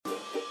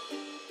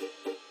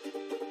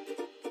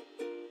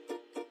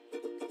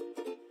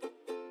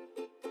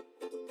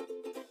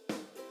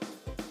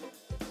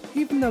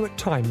Even though at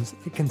times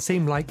it can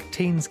seem like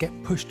teens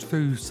get pushed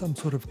through some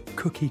sort of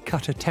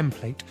cookie-cutter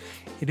template,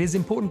 it is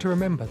important to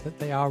remember that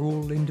they are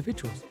all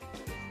individuals.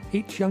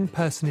 Each young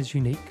person is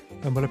unique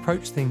and will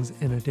approach things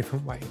in a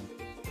different way.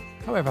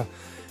 However,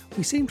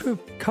 we seem to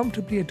have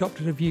comfortably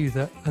adopted a view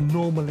that a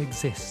normal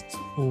exists,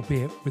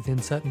 albeit within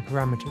certain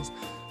parameters,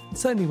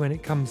 certainly when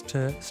it comes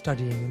to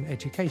studying and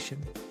education.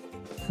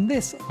 And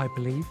this, I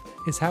believe,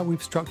 is how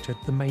we've structured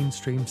the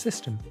mainstream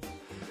system.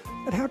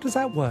 But how does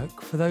that work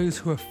for those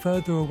who are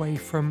further away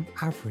from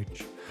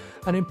average?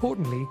 And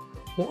importantly,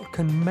 what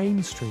can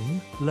mainstream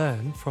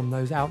learn from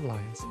those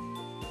outliers?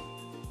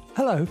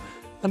 Hello,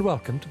 and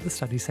welcome to the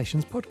Study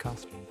Sessions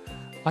podcast.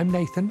 I'm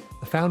Nathan,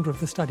 the founder of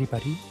The Study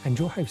Buddy and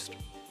your host.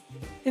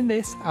 In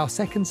this, our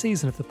second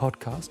season of the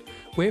podcast,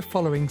 we're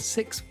following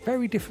 6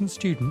 very different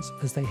students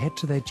as they head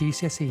to their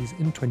GCSEs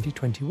in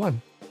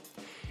 2021.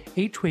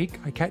 Each week,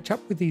 I catch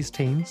up with these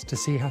teens to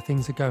see how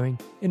things are going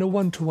in a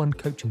one-to-one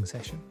coaching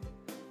session.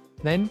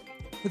 Then,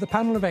 with a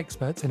panel of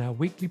experts in our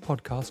weekly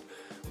podcast,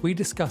 we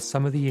discuss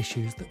some of the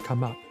issues that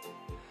come up.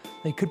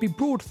 They could be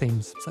broad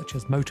themes such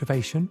as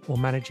motivation or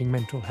managing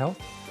mental health,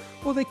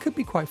 or they could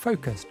be quite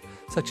focused,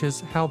 such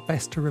as how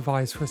best to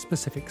revise for a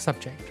specific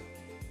subject.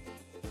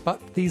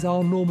 But these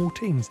are normal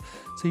teens,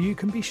 so you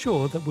can be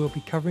sure that we'll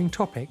be covering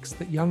topics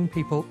that young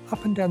people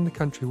up and down the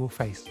country will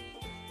face.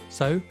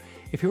 So,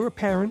 if you're a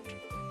parent,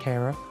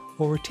 carer,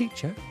 or a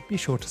teacher, be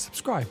sure to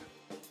subscribe.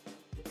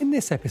 In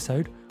this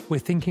episode, we're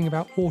thinking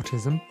about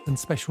autism and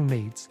special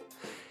needs,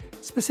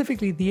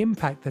 specifically the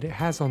impact that it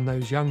has on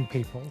those young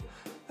people,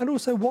 and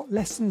also what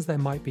lessons there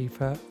might be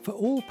for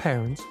all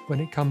parents when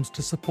it comes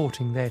to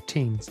supporting their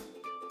teens.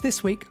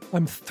 This week,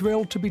 I'm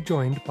thrilled to be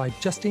joined by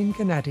Justine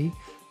Gennady,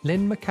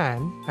 Lynn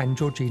McCann and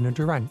Georgina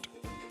Durant.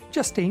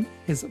 Justine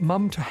is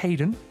mum to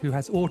Hayden, who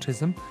has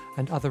autism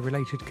and other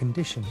related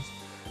conditions,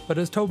 but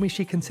has told me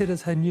she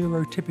considers her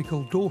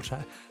neurotypical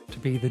daughter to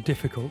be the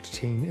difficult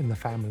teen in the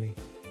family.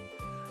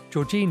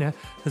 Georgina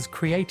has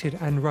created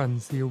and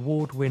runs the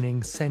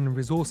award-winning SEN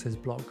Resources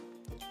blog.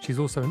 She's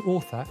also an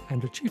author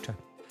and a tutor.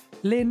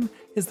 Lynn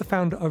is the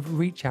founder of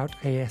Reach Out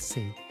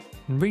ASC,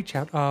 and Reach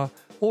Out are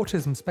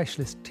autism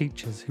specialist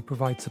teachers who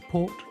provide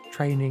support,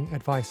 training,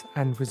 advice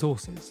and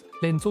resources.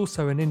 Lynn's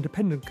also an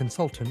independent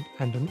consultant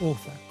and an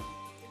author.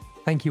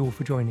 Thank you all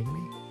for joining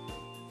me.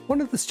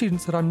 One of the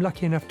students that I'm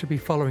lucky enough to be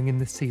following in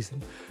this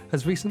season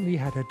has recently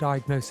had a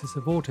diagnosis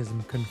of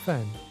autism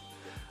confirmed.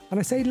 And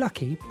I say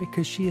lucky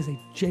because she is a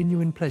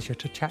genuine pleasure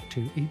to chat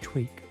to each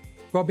week.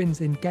 Robin's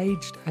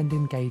engaged and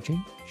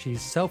engaging,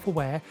 she's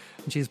self-aware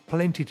and she has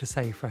plenty to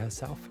say for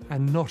herself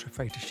and not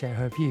afraid to share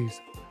her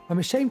views. I'm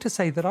ashamed to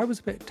say that I was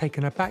a bit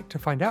taken aback to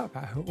find out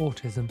about her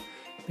autism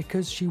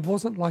because she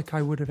wasn't like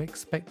I would have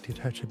expected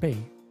her to be,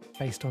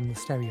 based on the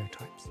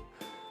stereotypes.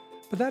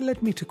 But that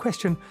led me to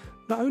question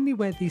not only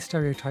where these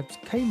stereotypes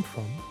came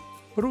from,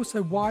 but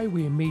also why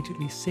we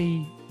immediately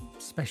see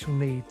special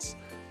needs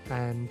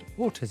and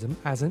autism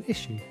as an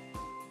issue.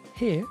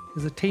 Here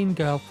is a teen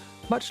girl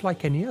much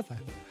like any other.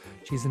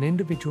 She's an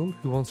individual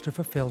who wants to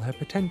fulfill her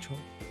potential.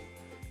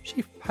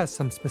 She has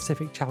some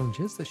specific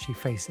challenges that she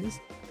faces.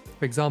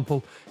 For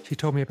example, she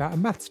told me about a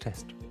maths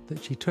test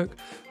that she took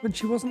when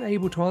she wasn't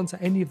able to answer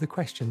any of the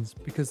questions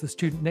because the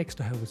student next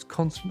to her was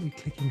constantly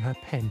clicking her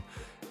pen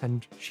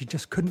and she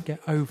just couldn't get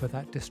over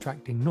that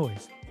distracting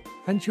noise.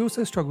 And she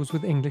also struggles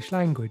with English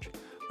language,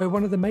 where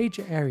one of the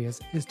major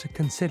areas is to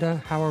consider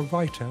how a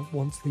writer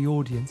wants the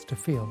audience to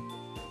feel.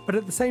 But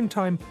at the same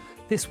time,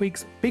 this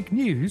week's big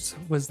news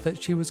was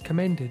that she was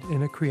commended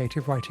in a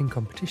creative writing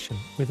competition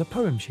with a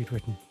poem she'd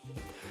written.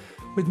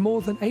 With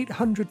more than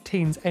 800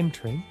 teens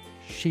entering,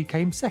 she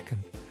came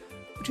second,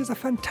 which is a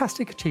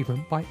fantastic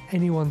achievement by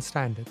anyone's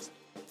standards.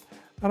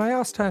 And I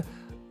asked her,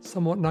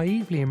 somewhat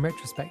naively in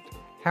retrospect,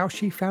 how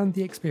she found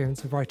the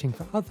experience of writing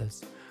for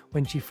others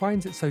when she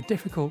finds it so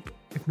difficult,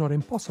 if not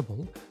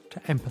impossible, to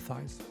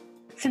empathise.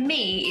 For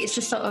me, it's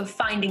just sort of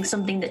finding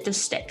something that does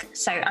stick.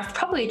 So I've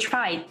probably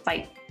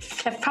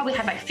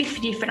had 50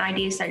 different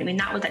ideas then. I mean,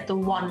 that was like the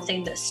one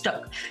thing that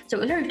stuck. So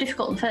it was very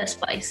difficult in the first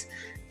place.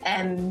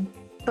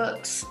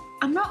 But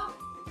I'm not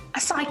a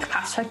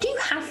psychopath, so I do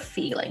have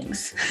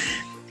feelings.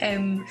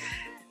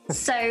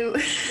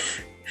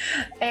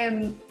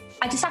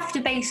 I just have to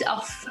base it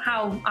off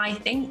how I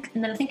think,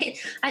 and then I think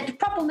the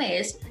problem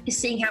is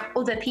seeing how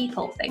other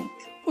people think.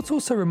 What's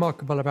also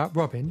remarkable about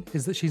Robin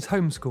is that she's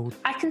homeschooled.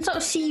 I can sort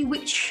of see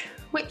which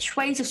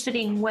ways of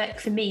studying work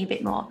for me a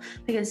bit more,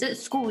 because at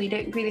school you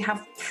don't really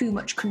have too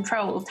much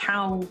control of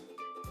how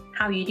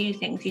you do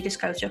things. You just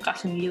go to a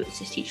class and you do what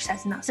the teacher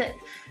says and that's it.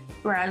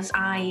 Whereas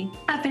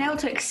I've been able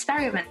to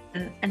experiment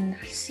and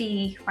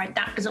see, right,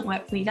 that doesn't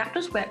work for me, that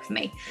does work for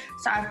me.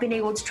 So I've been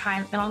able to try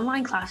an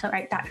online class,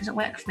 right, that doesn't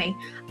work for me.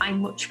 I'm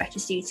much better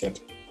suited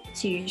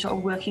to sort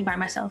of working by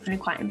myself in a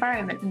quiet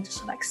environment and just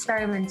sort of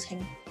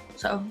experimenting,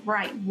 sort of,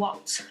 right,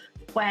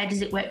 where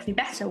does it work for me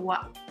better?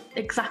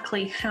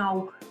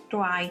 How do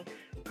I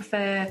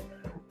prefer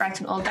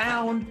writing it all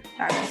down?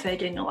 Do I prefer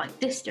doing it like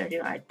this? Do I do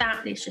it like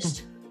that? It's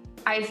just,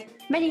 I've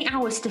many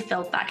hours to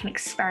fill that I can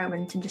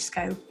experiment and just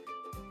go,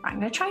 right, I'm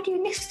going to try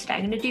doing this today.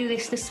 I'm going to do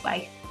this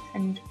way.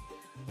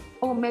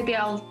 Or maybe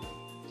I'll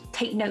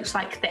take notes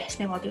like this.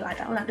 Maybe I'll do like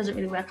that. Well, that doesn't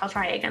really work. I'll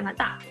try it again like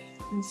that.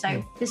 And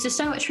so there's just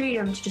so much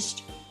freedom to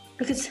just,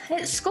 because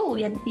at school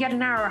you had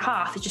an hour and a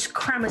half to just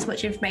cram as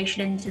much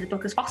information into the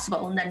book as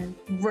possible and then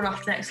run off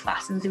to the next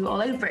class and do it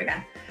all over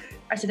again.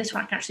 Right, so this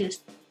one I can actually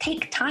just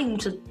take time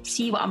to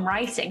see what I'm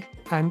writing.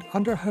 And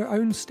under her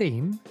own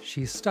steam,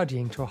 she's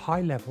studying to a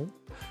high level,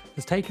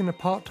 has taken a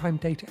part-time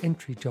data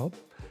entry job,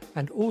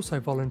 and also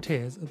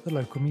volunteers at the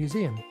local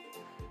museum.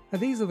 Now,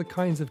 these are the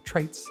kinds of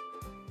traits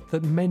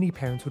that many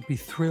parents would be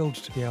thrilled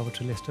to be able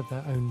to list of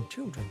their own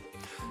children.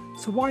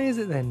 So why is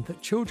it then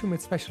that children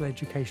with special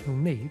educational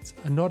needs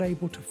are not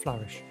able to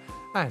flourish?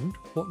 And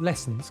what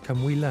lessons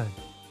can we learn?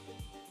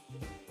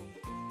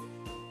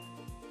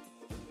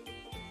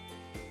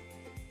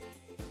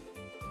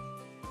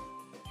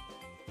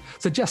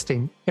 So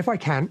Justine, if I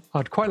can,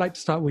 I'd quite like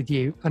to start with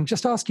you and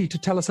just ask you to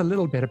tell us a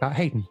little bit about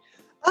Hayden.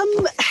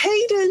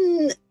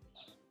 Hayden,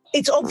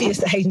 it's obvious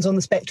that Hayden's on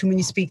the spectrum when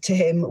you speak to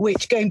him,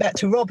 which, going back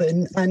to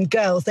Robin and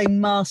girls, they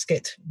mask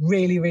it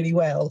really, really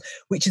well,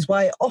 which is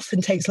why it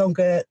often takes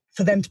longer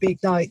for them to be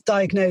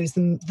diagnosed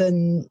than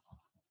the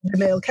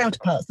male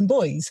counterparts, than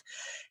boys.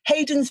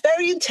 Hayden's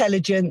very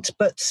intelligent,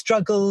 but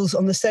struggles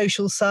on the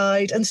social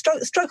side and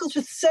struggles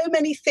with so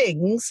many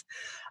things.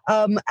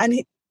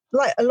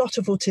 Like a lot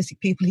of autistic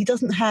people, he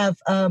doesn't have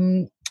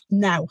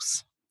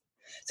nous.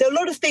 So a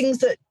lot of things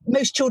that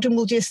most children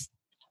will just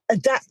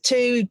adapt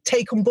to,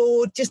 take on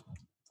board, just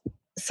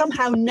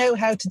somehow know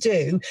how to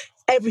do.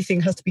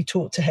 Everything has to be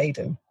taught to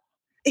Hayden.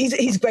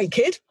 He's a great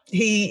kid.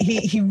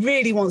 He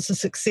really wants to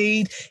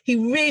succeed. He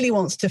really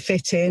wants to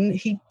fit in.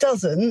 He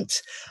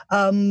doesn't,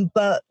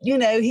 but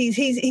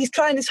he's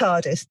trying his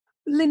hardest.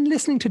 Lynn,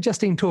 listening to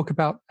Justine talk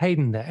about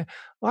Hayden there,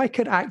 I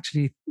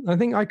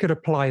think I could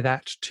apply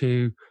that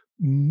to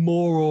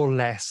more or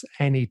less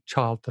any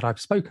child that I've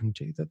spoken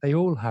to, that they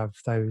all have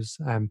those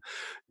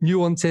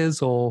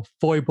nuances or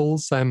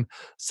foibles.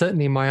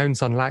 Certainly my own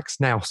son lacks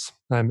nous,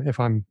 if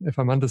I'm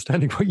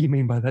understanding what you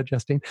mean by that,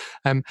 Justine.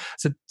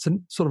 So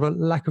sort of a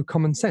lack of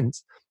common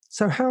sense.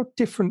 So how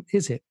different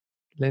is it,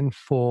 Lynn,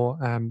 for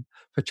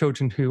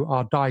children who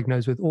are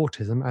diagnosed with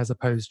autism as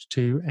opposed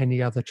to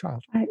any other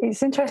child?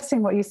 It's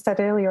interesting what you said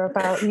earlier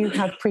about you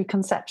had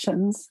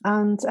preconceptions.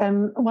 And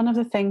one of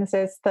the things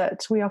is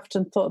that we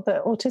often thought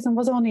that autism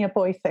was only a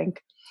boy thing.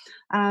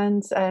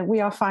 And we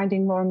are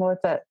finding more and more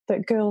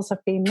that girls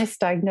have been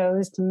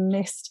misdiagnosed and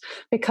missed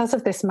because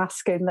of this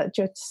masking that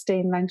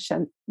Justine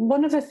mentioned.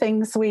 One of the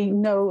things we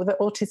know that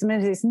autism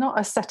is not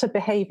a set of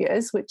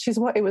behaviours, which is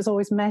what it was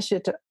always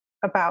measured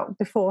about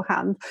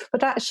beforehand,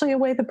 but actually a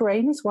way the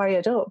brain is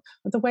wired up,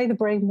 the way the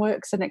brain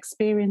works and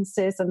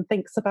experiences and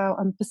thinks about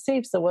and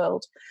perceives the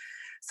world.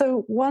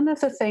 So one of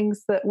the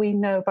things that we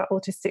know about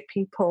autistic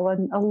people,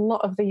 and a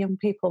lot of the young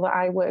people that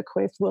I work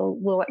with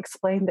will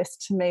explain this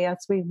to me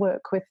as we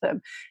work with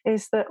them,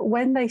 is that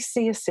when they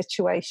see a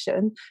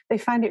situation, they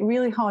find it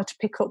really hard to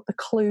pick up the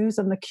clues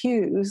and the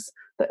cues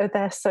that are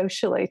there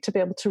socially to be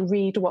able to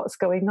read what's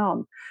going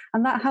on.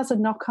 And that has a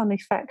knock-on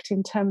effect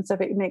in terms of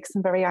it makes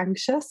them very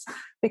anxious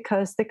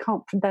because they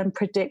can't then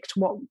predict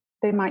what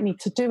they might need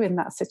to do in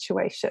that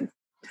situation.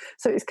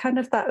 So it's kind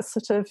of that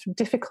sort of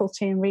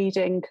difficulty in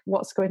reading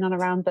what's going on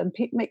around them.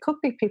 It could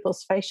be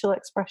people's facial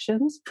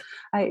expressions.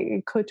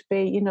 It could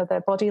be,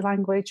 their body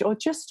language, or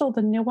just all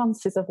the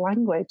nuances of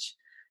language.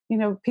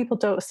 People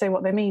don't say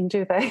what they mean,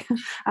 do they?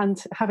 And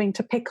having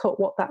to pick up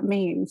what that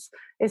means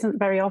isn't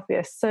very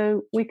obvious.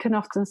 So we can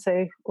often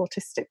say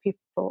autistic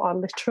people are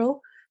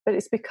literal, but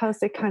it's because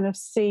they kind of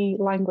see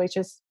language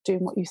as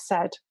doing what you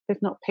said.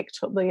 They've not picked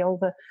up all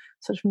the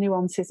sort of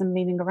nuances and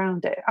meaning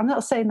around it. I'm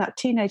not saying that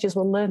teenagers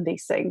will learn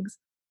these things,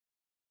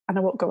 and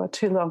I won't go on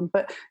too long,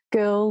 but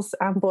girls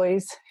and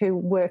boys who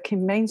work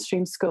in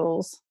mainstream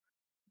schools,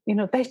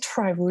 they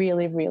try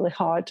really, really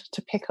hard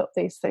to pick up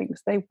these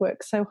things. They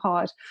work so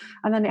hard.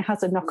 And then it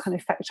has a knock-on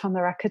effect on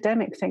their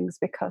academic things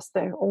because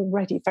they're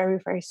already very,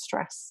 very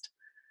stressed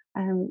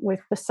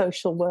with the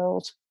social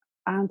world.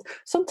 And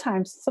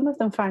sometimes some of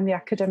them find the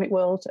academic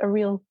world a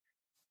real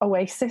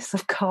oasis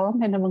of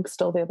calm in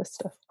amongst all the other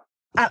stuff.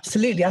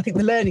 Absolutely. I think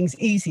the learning's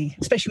easy,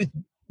 especially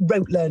with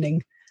rote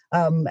learning.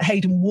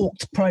 Hayden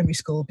walked primary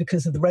school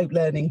because of the rote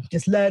learning.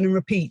 Just learn and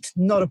repeat,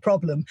 not a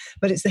problem.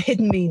 But it's the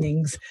hidden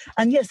meanings.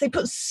 And yes, they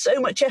put so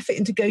much effort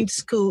into going to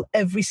school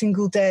every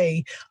single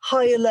day.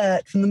 High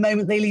alert from the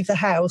moment they leave the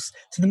house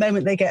to the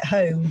moment they get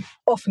home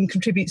often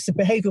contributes to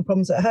behavioural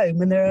problems at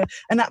home, and they're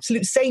an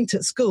absolute saint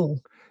at school.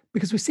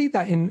 Because we see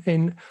that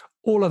in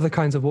all other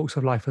kinds of walks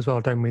of life as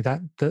well, don't we?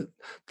 That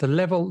the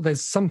level,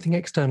 there's something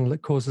external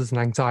that causes an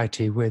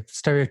anxiety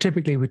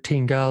stereotypically with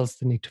teen girls,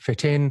 they need to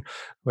fit in,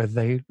 whether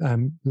they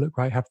look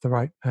right, have the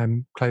right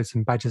clothes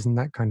and badges and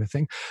that kind of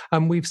thing.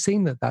 And we've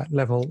seen that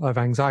level of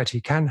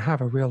anxiety can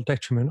have a real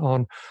detriment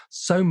on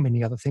so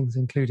many other things,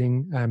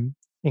 including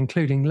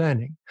including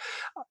learning.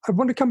 I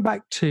want to come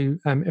back to,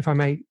 if I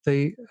may,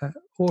 the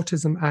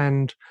autism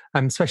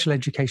and special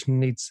education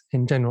needs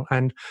in general.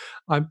 And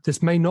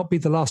this may not be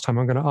the last time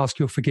I'm going to ask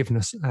your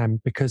forgiveness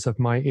because of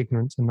my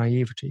ignorance and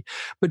naivety.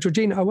 But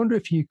Georgina, I wonder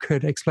if you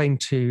could explain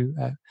to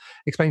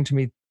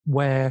me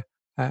where,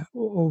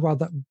 or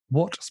rather,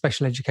 what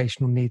special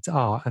educational needs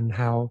are and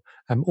how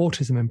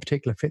autism in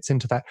particular fits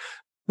into that,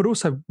 but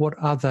also what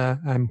other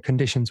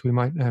conditions we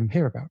might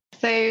hear about.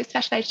 So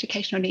special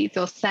educational needs,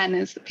 or SEN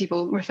as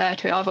people refer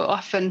to it, are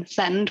often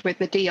SEND with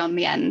the D on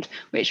the end,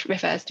 which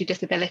refers to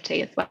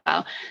disability as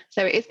well.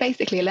 So it's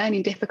basically a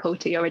learning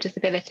difficulty or a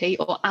disability,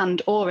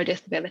 or a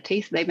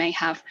disability. So they may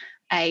have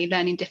a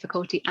learning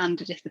difficulty and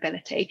a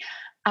disability.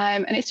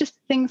 And it's just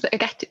things that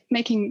are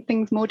making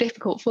things more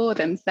difficult for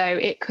them. So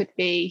it could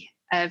be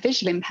a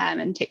visual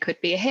impairment, it could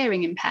be a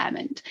hearing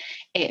impairment,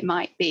 it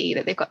might be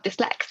that they've got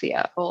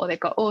dyslexia or they've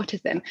got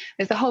autism.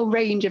 There's a whole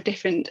range of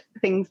different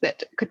things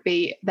that could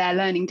be their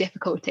learning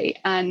difficulty,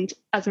 and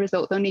as a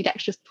result they'll need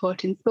extra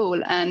support in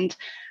school. And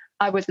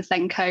I was a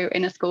SENCO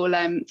in a school, so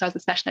I was a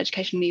special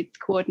education needs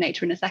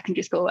coordinator in a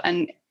secondary school,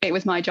 and it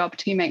was my job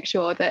to make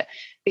sure that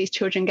these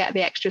children get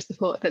the extra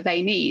support that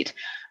they need.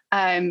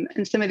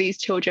 And some of these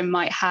children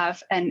might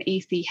have an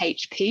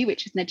ECHP,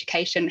 which is an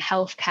education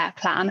healthcare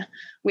plan,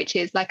 which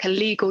is like a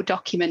legal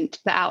document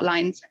that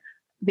outlines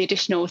the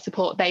additional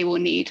support they will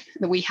need,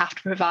 that we have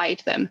to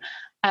provide them.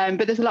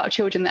 But there's a lot of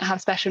children that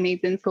have special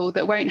needs in school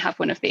that won't have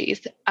one of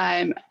these.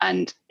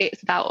 And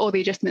it's about all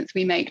the adjustments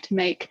we make to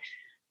make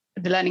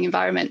the learning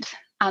environment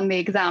and the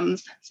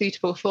exams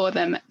suitable for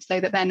them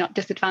so that they're not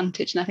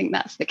disadvantaged. And I think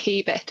that's the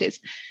key bit is,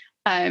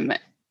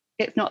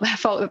 it's not their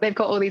fault that they've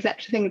got all these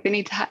extra things. We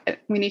need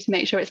to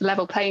make sure it's a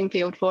level playing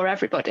field for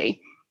everybody.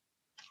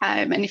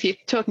 And if you're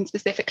talking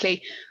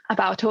specifically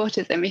about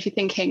autism, if you're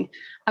thinking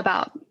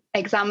about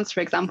exams,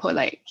 for example,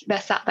 like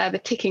they're sat there, the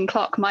ticking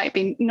clock might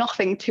be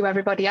nothing to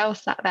everybody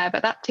else sat there,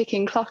 but that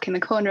ticking clock in the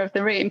corner of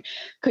the room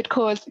could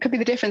be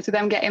the difference with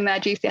them getting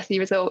their GCSE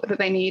result that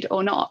they need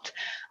or not.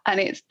 And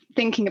it's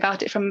thinking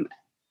about it from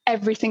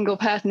every single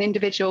person,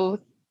 individual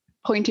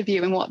point of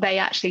view and what they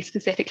actually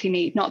specifically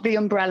need, not the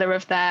umbrella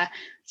of their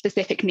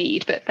specific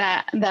need, but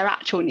their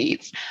actual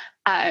needs.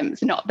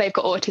 So not they've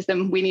got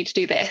autism, we need to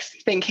do this,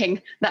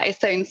 thinking that is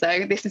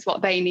so-and-so, this is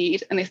what they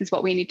need and this is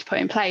what we need to put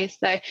in place.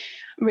 So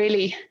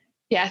really,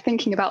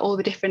 thinking about all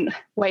the different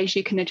ways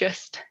you can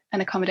adjust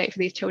and accommodate for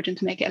these children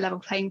to make it a level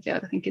playing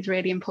field, I think is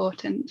really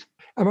important.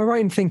 Am I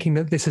right in thinking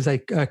that this is a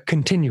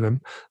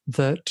continuum,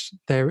 that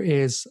there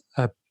is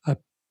a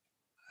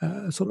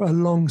sort of a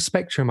long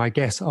spectrum, I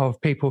guess, of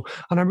people,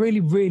 and I really,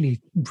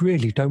 really,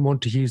 really don't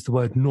want to use the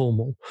word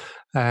normal,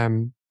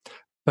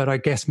 but I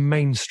guess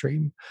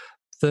mainstream,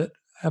 that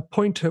a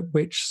point at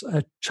which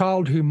a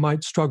child who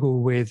might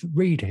struggle with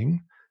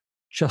reading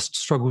just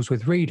struggles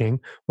with reading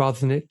rather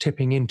than it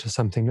tipping into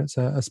something that's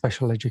a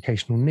special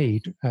educational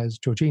need, as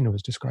Georgina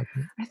was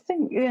describing. I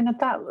think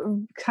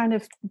that kind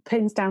of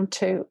pins down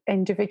to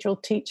individual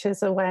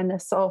teachers'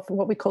 awareness of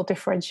what we call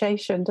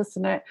differentiation,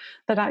 doesn't it?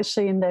 That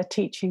actually in their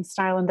teaching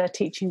style and their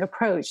teaching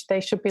approach, they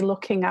should be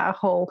looking at a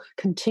whole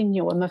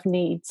continuum of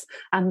needs,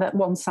 and that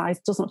one size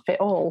doesn't fit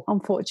all.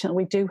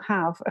 Unfortunately, we do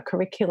have a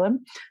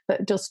curriculum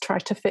that does try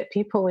to fit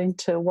people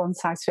into one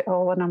size fit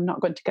all, and I'm not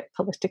going to get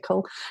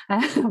political,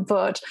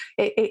 but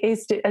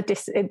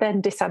it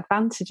then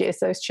disadvantages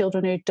those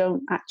children who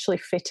don't actually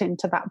fit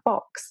into that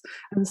box.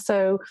 And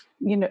so,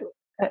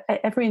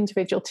 every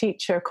individual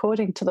teacher,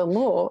 according to the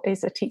law,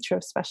 is a teacher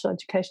of special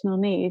educational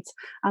needs,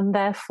 and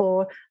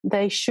therefore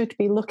they should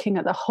be looking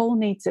at the whole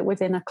needs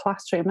within a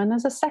classroom. And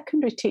as a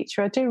secondary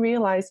teacher, I do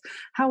realise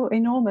how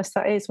enormous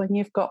that is when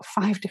you've got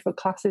 5 different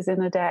classes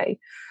in a day.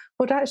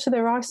 But actually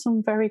there are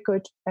some very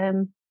good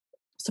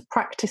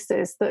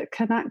practices that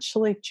can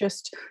actually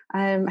just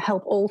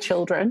help all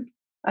children.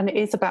 And it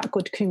is about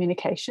good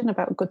communication,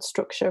 about good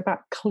structure, about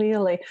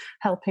clearly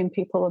helping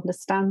people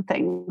understand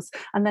things.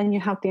 And then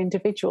you have the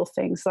individual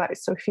things, like,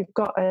 so if you've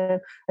got a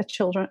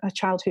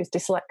child who's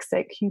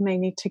dyslexic, you may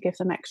need to give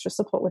them extra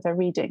support with their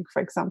reading,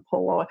 for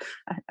example, or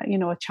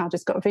a child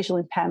who's got a visual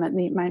impairment,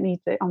 you might need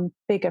it on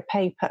bigger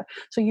paper.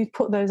 So you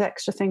put those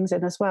extra things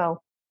in as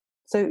well.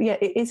 So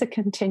it is a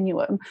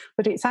continuum,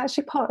 but it's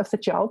actually part of the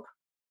job.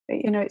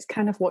 It's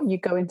kind of what you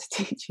go into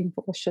teaching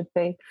for, should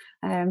be.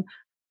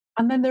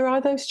 And then there are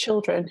those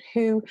children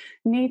who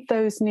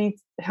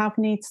have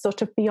needs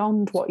sort of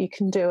beyond what you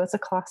can do as a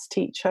class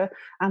teacher.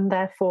 And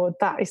therefore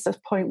that is the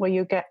point where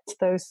you get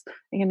those,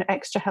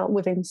 extra help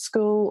within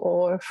school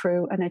or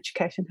through an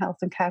education, health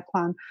and care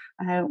plan,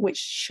 which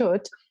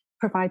should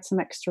provide some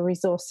extra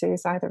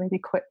resources, either in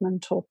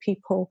equipment or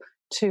people,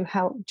 to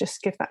help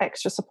just give that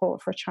extra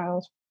support for a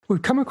child.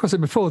 We've come across it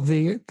before,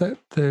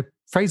 the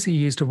phrase that you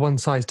used of one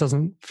size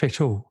doesn't fit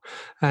all,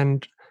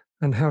 and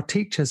how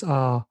teachers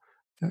are,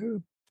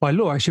 by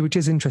law, actually, which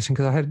is interesting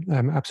because I had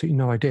absolutely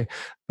no idea,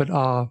 but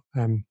are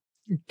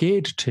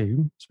geared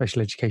to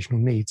special educational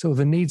needs or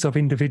the needs of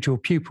individual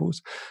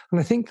pupils.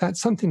 And I think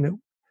that's something that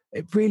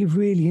it really,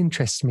 really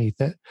interests me,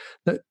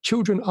 that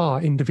children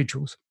are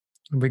individuals.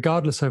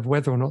 regardless of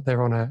whether or not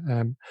they're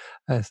on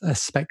a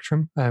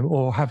spectrum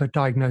or have a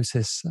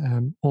diagnosis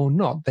or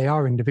not. They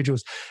are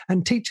individuals.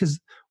 And teachers,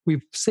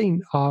 we've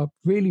seen, are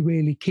really,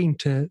 really keen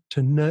to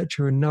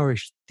nurture and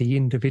nourish the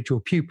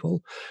individual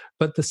pupil,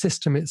 but the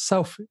system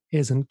itself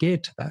isn't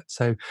geared to that.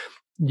 So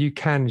you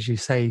can, as you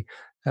say,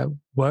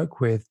 work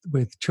with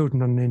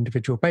children on an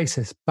individual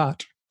basis,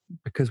 but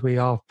because we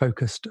are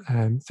focused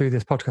through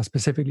this podcast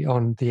specifically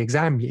on the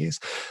exam years,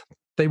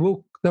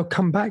 they'll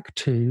come back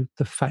to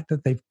the fact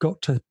that they've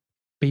got to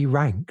be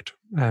ranked,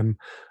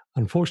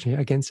 unfortunately,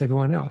 against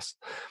everyone else.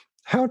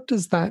 How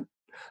does that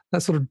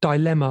sort of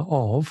dilemma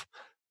of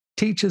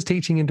teachers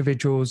teaching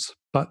individuals,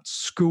 but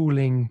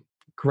schooling,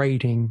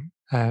 grading,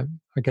 I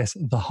guess,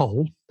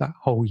 that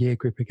whole year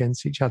group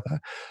against each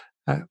other,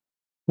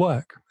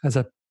 work as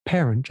a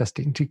parent,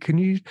 Justine?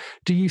 Do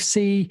you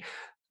see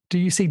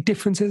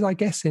differences, I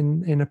guess,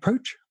 in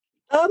approach?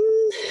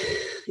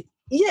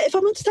 Yeah, if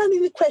I'm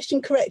understanding the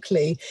question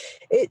correctly,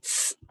 I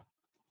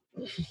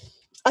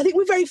think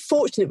we're very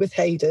fortunate with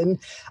Hayden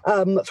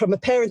from a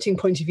parenting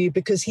point of view,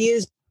 because he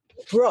is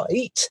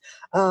bright.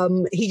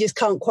 He just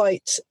can't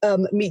quite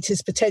meet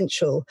his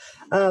potential.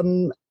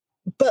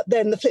 But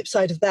then the flip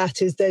side of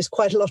that is there's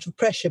quite a lot of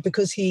pressure,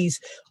 because he's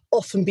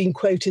often been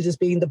quoted as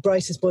being the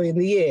brightest boy in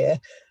the year,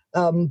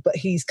 but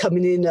he's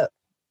coming in at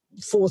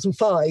 4s and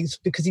 5s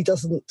because he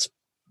doesn't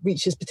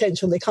reach his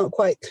potential. They can't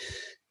quite.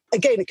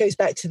 Again, it goes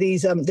back to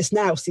these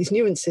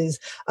nuances.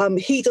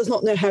 He does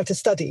not know how to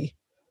study,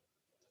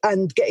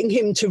 and getting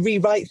him to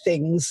rewrite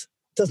things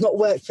does not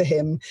work for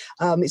him.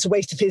 It's a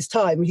waste of his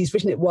time. He's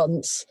written it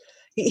once.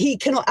 He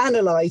cannot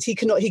analyse. He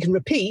can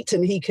repeat,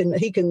 and he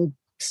can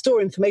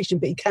store information,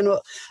 but he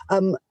cannot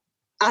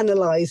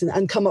analyse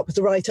and come up with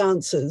the right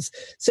answers.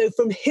 So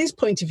from his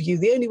point of view,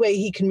 the only way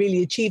he can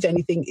really achieve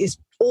anything is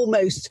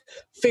almost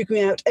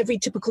figuring out every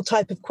typical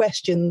type of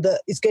question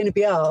that is going to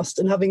be asked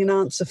and having an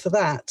answer for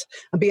that,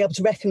 and be able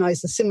to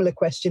recognise the similar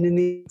question in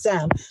the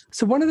exam.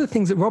 So one of the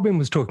things that Robin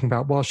was talking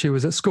about while she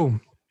was at school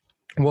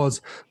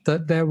was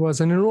that there was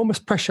an enormous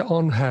pressure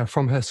on her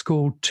from her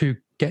school to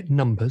get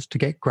numbers, to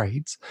get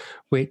grades,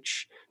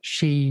 which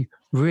she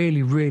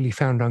really, really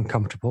found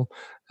uncomfortable.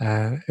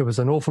 It was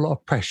an awful lot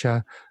of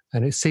pressure,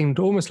 and it seemed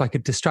almost like a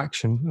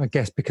distraction, I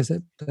guess, because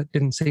it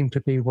didn't seem to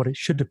be what it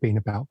should have been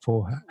about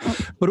for her.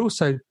 But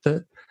also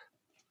that,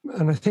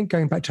 and I think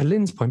going back to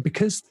Lynn's point,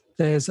 because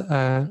there's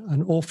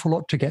an awful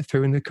lot to get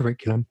through in the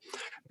curriculum,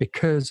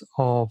 because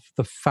of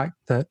the fact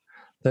that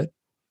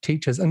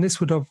teachers, and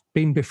this would have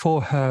been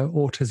before her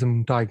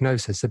autism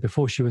diagnosis, so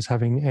before she was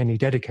having any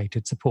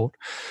dedicated support,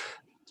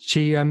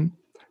 she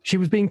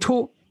was being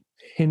taught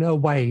in a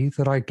way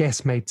that I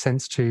guess made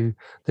sense to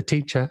the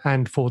teacher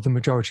and for the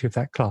majority of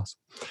that class,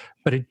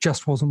 but it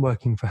just wasn't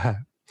working for her.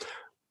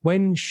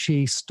 When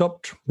she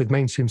stopped with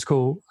mainstream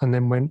school and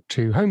then went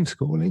to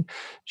homeschooling,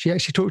 she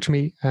actually talked to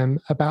me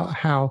about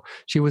how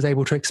she was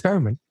able to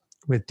experiment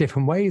with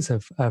different ways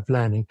of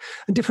learning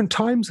and different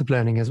times of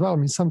learning as well. I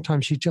mean,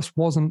 sometimes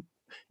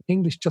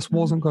English just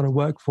wasn't going to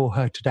work for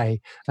her today,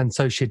 and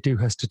so she'd do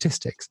her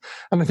statistics.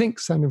 And I think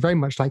sounding very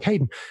much like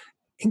Hayden,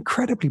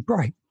 incredibly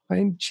bright. I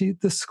mean,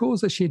 the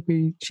scores that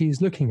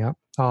she's looking at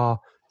are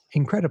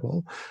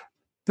incredible,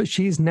 but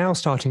she's now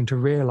starting to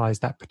realise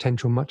that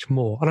potential much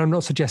more. And I'm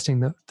not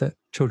suggesting that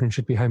children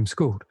should be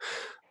homeschooled.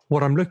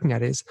 What I'm looking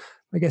at is,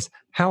 I guess,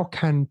 how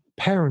can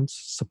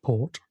parents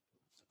support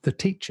the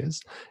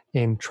teachers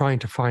in trying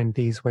to find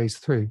these ways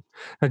through?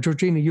 Now,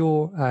 Georgina,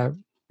 your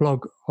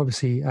blog,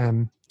 obviously,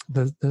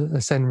 the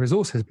SEN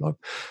resources blog,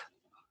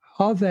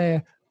 are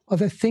there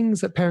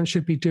things that parents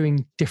should be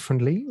doing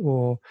differently,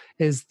 or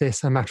is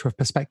this a matter of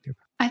perspective?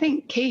 I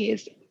think key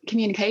is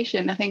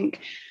communication. I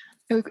think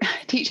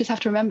teachers have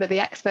to remember the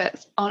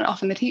experts aren't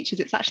often the teachers,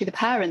 it's actually the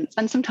parents,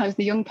 and sometimes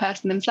the young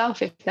person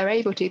themselves, if they're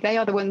able to. They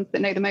are the ones that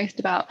know the most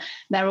about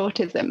their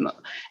autism.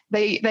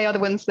 They are the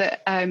ones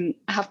that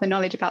have the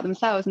knowledge about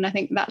themselves, and I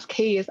think that's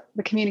key, is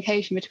the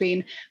communication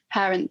between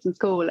parents and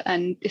school,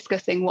 and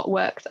discussing what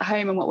works at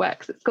home and what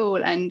works at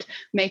school, and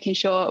making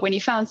sure when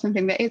you found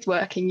something that is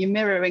working, you're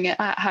mirroring it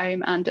at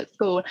home and at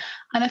school.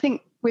 And I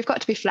think we've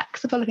got to be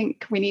flexible. I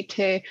think we need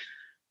to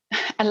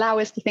allow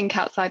us to think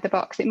outside the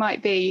box. It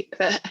might be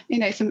that,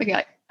 something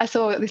like, I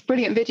saw this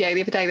brilliant video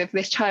the other day of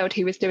this child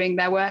who was doing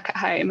their work at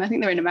home. I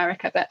think they're in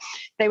America, but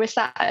they were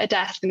sat at a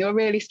desk and they were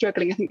really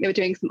struggling. I think they were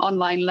doing some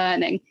online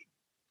learning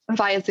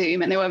via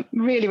Zoom, and they were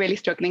really, really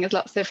struggling, as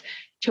lots of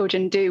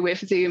children do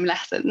with Zoom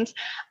lessons.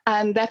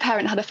 And their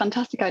parent had a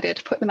fantastic idea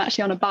to put them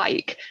actually on a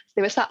bike. So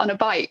they were sat on a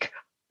bike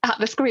at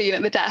the screen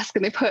at the desk,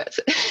 and they put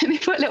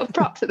little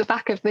props at the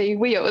back of the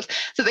wheels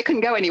so they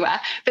couldn't go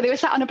anywhere, but they were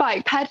sat on a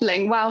bike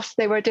pedaling whilst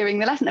they were doing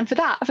the lesson. And for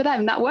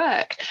them that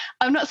worked.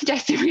 I'm not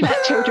suggesting we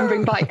let children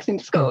bring bikes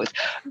into schools,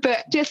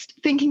 but just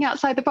thinking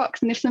outside the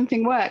box, and if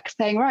something works,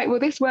 saying, right, well,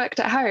 this worked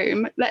at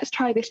home, let's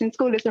try this in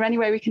school. Is there any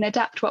way we can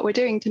adapt what we're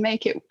doing to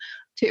make it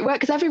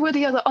work? Because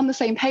everybody is on the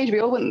same page. We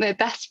all want the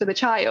best for the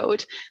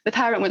child. The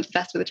parent wants the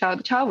best for the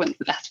child wants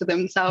the best for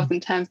themselves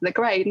in terms of the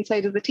grade, and so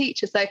does the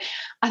teacher. So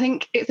I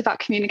think it's about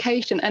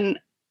communication, and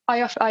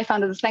I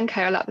found as a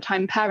Senko a lot of the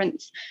time,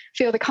 parents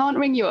feel they can't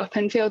ring you up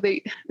and feel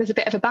there's a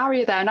bit of a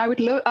barrier there. And I would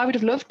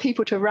have loved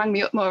people to have rang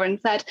me up more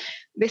and said,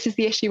 this is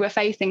the issue we're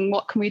facing.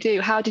 What can we do?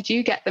 How did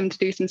you get them to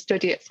do some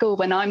study at school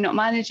when I'm not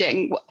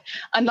managing?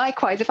 And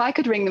likewise, if I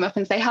could ring them up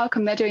and say, how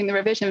come they're doing the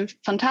revision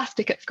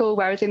fantastic at school,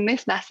 whereas in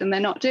this lesson they're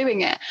not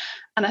doing it?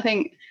 And I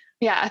think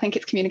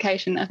it's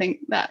communication. I think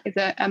that is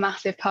a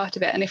massive part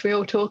of it. And if we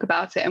all talk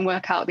about it and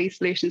work out these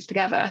solutions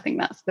together, I think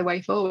that's the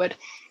way forward.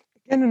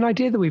 And an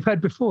idea that we've heard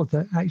before,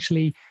 that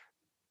actually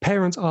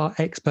parents are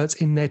experts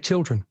in their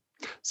children.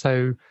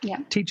 So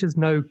teachers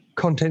know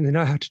content, they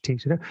know how to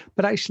teach it.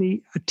 But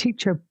actually, a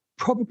teacher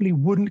probably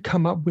wouldn't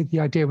come up with the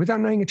idea,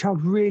 without knowing a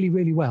child really,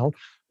 really well,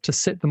 to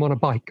sit them on a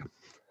bike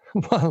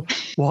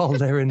while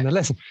they're in the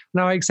lesson.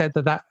 Now, I accept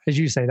that, as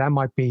you say, that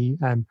might be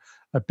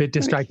a bit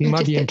distracting,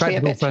 might be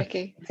impractical for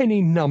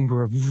any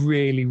number of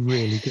really,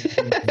 really good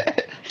people.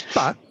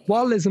 But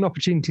while there's an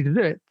opportunity to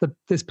do it,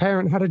 this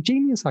parent had a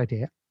genius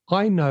idea.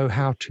 I know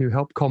how to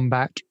help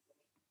combat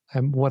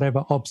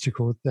whatever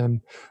obstacle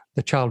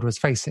the child was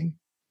facing.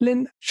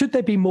 Lynn, should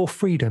there be more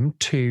freedom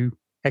to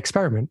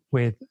experiment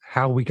with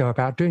how we go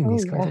about doing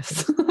these kinds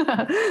of things?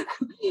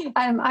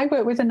 I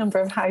work with a number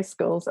of high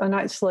schools, and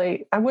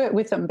actually I work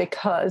with them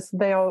because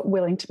they are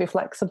willing to be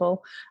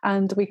flexible,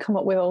 and we come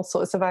up with all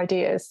sorts of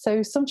ideas.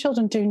 So some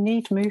children do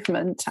need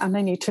movement and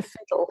they need to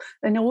fiddle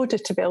in order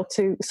to be able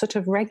to sort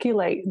of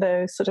regulate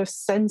those sort of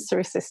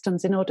sensory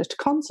systems in order to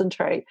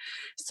concentrate.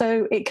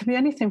 So it can be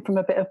anything from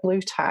a bit of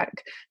blue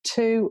tack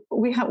to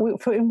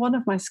in one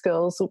of my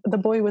schools, the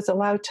boy was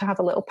allowed to have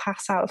a little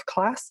pass out of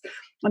class,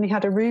 and he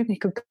had a room he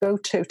could go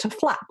to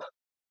flap.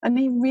 And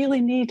he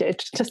really needed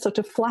to sort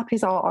of flap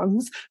his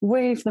arms,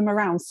 wave them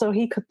around, so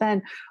he could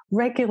then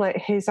regulate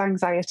his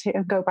anxiety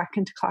and go back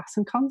into class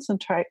and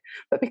concentrate.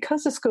 But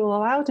because the school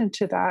allowed him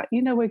to that,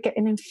 we're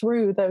getting him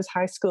through those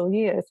high school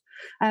years.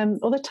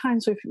 Other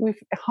times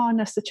we've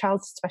harnessed the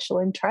child's special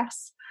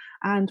interests,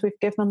 and we've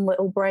given them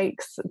little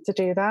breaks to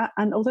do that.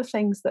 And other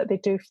things that they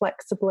do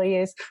flexibly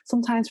is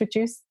sometimes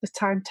reduce the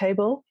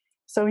timetable.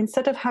 So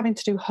instead of having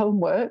to do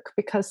homework,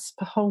 because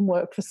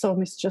homework for some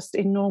is just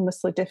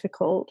enormously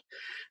difficult,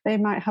 they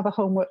might have a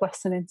homework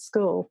lesson in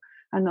school,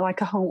 and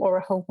like a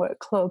homework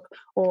club,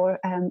 or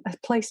a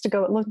place to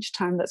go at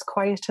lunchtime that's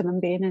quieter than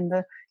being in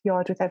the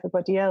yard with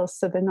everybody else.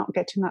 So they're not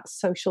getting that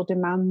social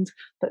demand.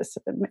 That's,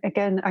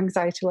 again,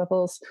 anxiety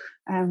levels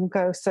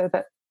go so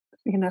that,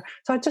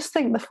 So I just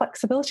think the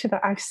flexibility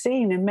that I've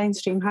seen in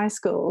mainstream high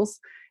schools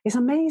is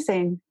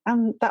amazing,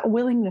 and that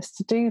willingness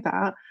to do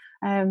that.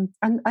 And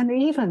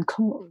even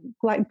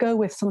go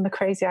with some of the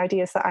crazy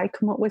ideas that I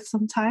come up with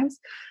sometimes.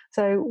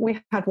 So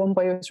we had one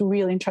boy who was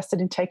really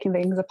interested in taking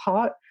things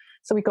apart.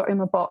 So we got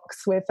him a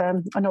box with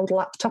an old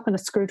laptop and a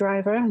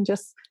screwdriver, and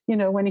just,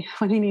 when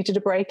he needed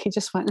a break, he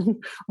just went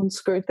and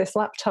unscrewed this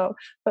laptop.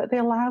 But they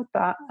allowed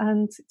that,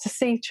 and to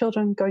see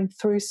children going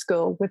through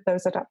school with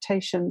those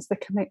adaptations, they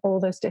can make all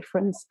those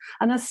difference.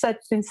 And as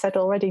been said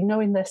already,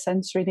 knowing their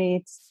sensory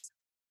needs.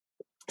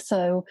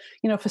 So,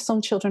 for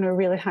some children who are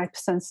really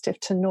hypersensitive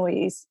to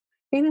noise,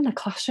 being in a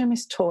classroom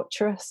is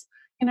torturous.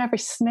 Every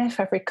sniff,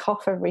 every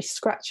cough, every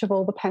scratch of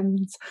all the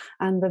pens,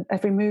 and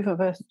every move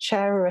of a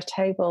chair or a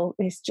table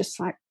is just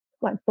like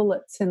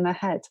bullets in their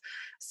head.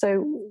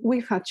 So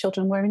we've had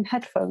children wearing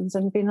headphones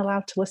and being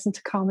allowed to listen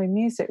to calming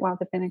music while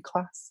they've been in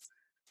class.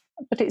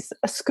 But it's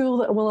a school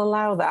that will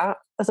allow that,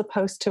 as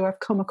opposed to I've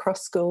come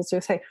across schools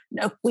who say,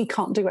 no, we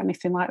can't do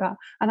anything like that.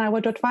 And I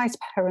would advise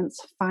parents,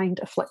 find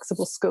a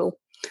flexible school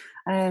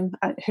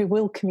who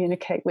will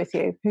communicate with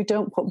you, who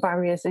don't put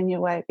barriers in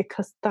your way,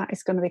 because that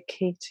is going to be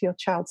key to your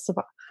child's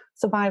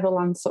survival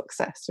and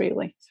success,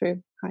 really,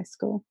 through high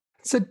school.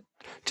 So,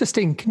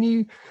 Justine,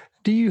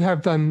 do you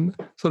have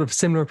sort of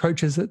similar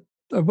approaches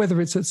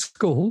whether it's at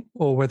school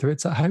or whether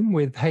it's at home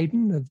with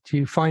Hayden? Do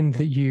you find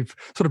that you've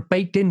sort of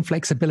baked in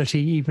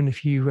flexibility, even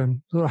if you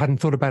sort of hadn't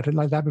thought about it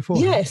like that before?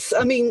 Yes.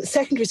 I mean,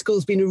 secondary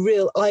school's been a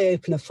real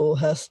eye-opener for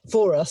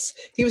us.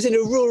 He was in a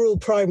rural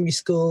primary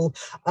school,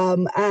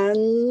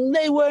 and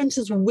they weren't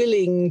as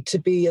willing to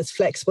be as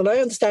flexible. I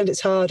understand it's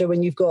harder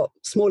when you've got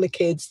smaller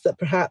kids that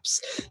perhaps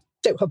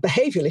don't have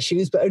behavioural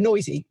issues but are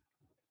noisy.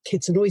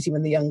 Kids are noisy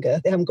when they're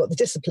younger. They haven't got the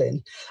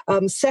discipline.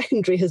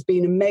 Secondary has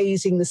been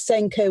amazing. The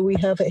Senko we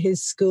have at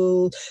his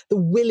school, the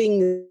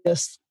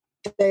willingness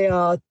they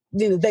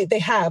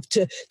have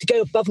to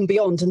go above and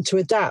beyond and to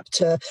adapt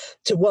to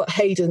what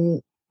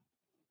Hayden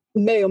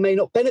may or may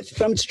not benefit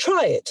from, to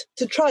try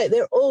it.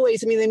 They're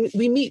always,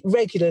 we meet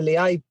regularly.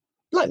 I,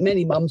 like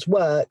many mums,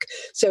 work,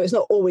 so it's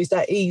not always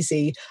that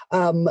easy.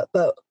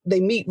 But they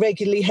meet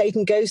regularly.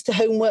 Hayden goes to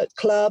homework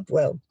club.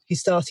 Well, he's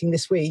starting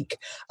this week,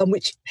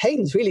 which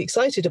Hayden's really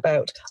excited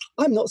about.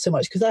 I'm not so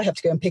much, because I have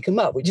to go and pick him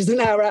up, which is an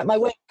hour out my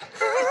way.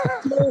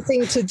 Small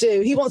thing to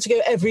do. He wants to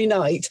go every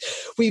night.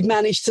 We've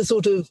managed to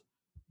sort of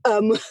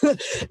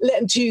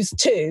let him choose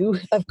two.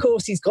 Of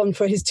course, he's gone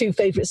for his two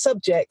favourite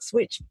subjects,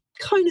 which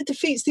kind of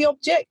defeats the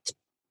object.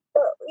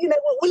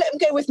 we'll let him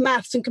go with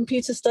maths and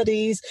computer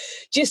studies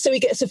just so he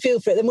gets a feel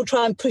for it. Then we'll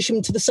try and push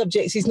him to the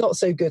subjects he's not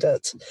so good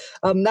at.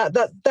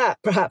 That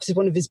perhaps is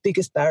one of his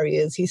biggest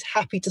barriers. He's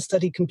happy to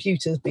study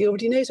computers, but he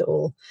already knows it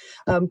all.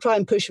 Try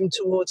and push him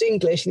towards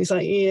English, and he's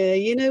like, yeah,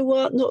 you know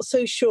what? Not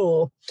so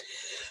sure.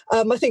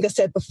 I think I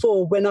said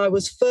before, when I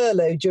was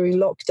furloughed during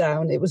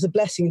lockdown, it was a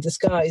blessing in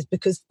disguise,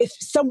 because if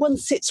someone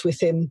sits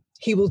with him,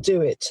 he will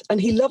do it. And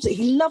he loves it.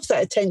 He loves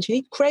that attention.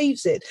 He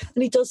craves it.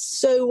 And he does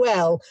so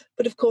well.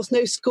 But of course,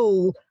 no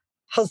school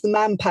has the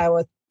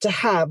manpower to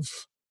have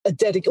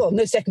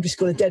no secondary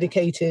school, a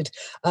dedicated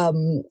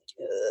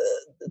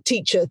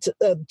teacher,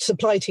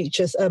 supply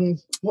teachers,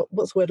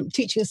 what's the word?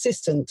 Teaching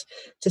assistant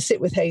to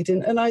sit with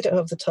Hayden. And I don't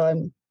have the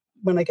time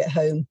when I get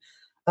home.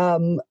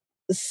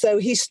 So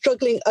he's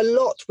struggling a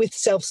lot with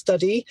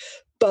self-study,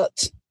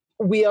 but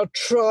we are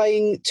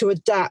trying to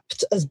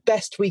adapt as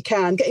best we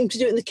can, get him to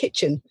do it in the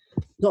kitchen,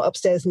 not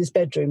upstairs in his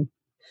bedroom.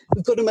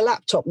 We've got him a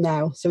laptop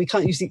now, so we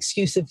can't use the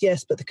excuse of,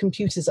 yes, but the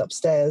computer's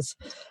upstairs.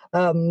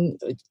 Letting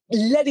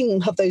him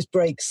have those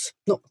breaks,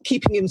 not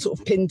keeping him sort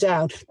of pinned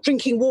down.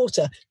 Drinking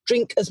water.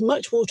 Drink as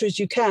much water as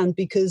you can,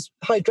 because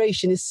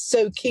hydration is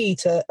so key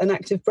to an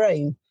active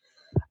brain.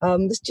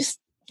 There's just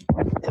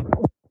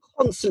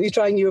constantly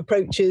trying new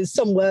approaches.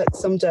 Some work,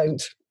 some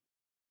don't.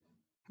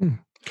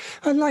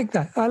 I like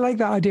that. I like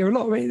that idea a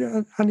lot.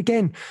 And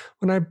again,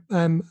 when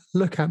I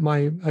look at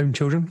my own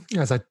children,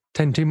 as I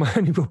tend to, my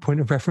only real point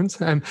of reference,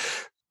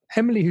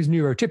 Emily, who's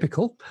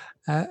neurotypical,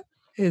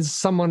 is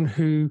someone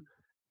who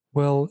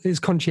is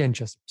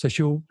conscientious. So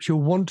she'll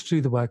want to do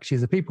the work.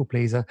 She's a people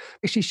pleaser.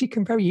 Actually, she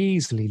can very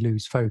easily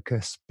lose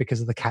focus because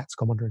of the cat's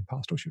gone wandering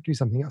past, or she'll do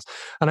something else.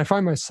 And I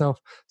find myself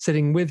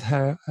sitting with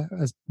her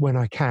when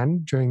I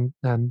can during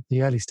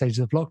the early stages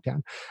of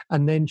lockdown.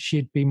 And then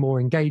she'd be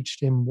more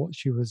engaged in what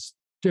she was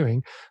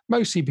doing,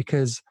 mostly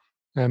because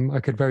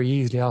I could very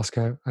easily ask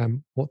her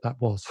what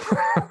that was.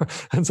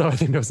 And so I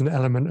think there was an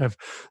element of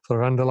sort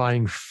of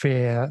underlying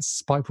fear,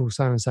 spiteful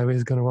so-and-so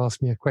is going to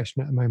ask me a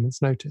question at a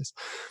moment's notice.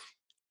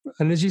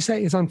 And as you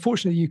say, it's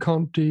unfortunate you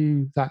can't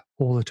do that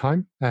all the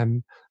time.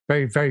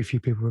 Very, very few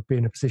people would be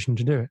in a position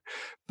to do it.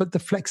 But the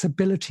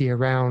flexibility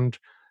around,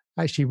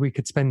 actually, we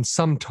could spend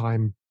some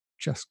time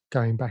just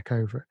going back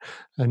over it.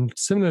 And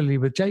similarly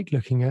with Jake,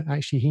 looking at,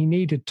 actually, he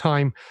needed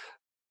time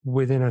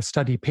within a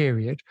study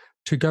period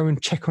to go and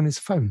check on his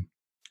phone.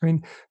 I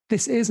mean,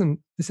 this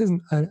isn't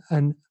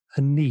a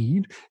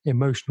need,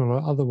 emotional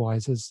or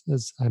otherwise,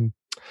 as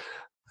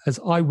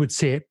I would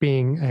see it,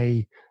 being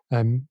a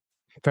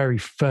very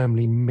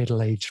firmly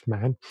middle-aged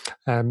man,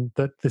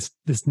 that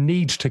this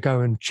need to go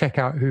and check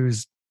out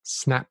who's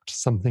snapped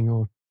something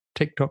or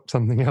TikTok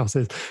something else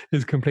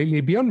is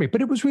completely beyond me.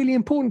 But it was really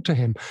important to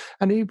him,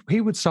 and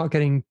he would start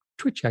getting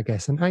twitchy, I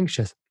guess, and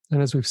anxious.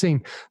 And as we've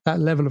seen,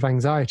 that level of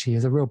anxiety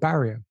is a real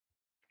barrier,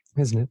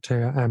 isn't it,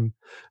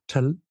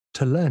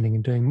 to learning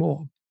and doing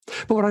more.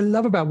 But what I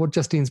love about what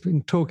Justine's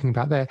been talking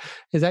about there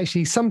is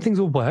actually some things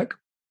will work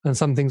and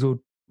some things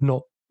will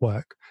not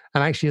work.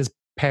 And actually, as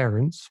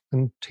parents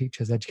and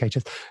teachers,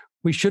 educators,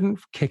 we shouldn't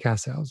kick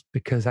ourselves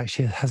because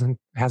actually it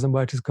hasn't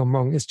worked, it's gone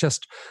wrong. It's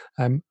just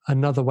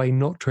another way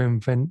not to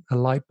invent a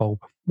light bulb,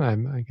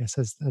 I guess,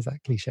 as that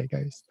cliche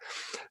goes.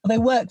 Well, they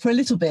work for a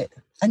little bit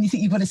and you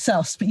think you've got it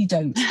sussed, but you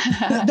don't.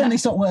 Then they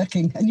stop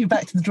working and you're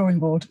back to the drawing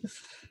board.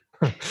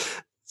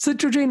 So,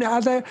 Georgina,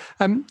 are there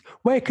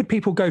where could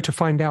people go to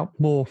find out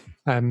more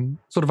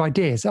sort of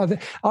ideas?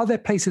 Are there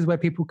places where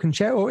people can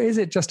share, or is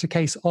it just a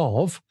case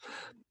of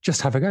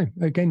just have a go?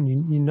 Again,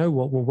 you know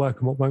what will work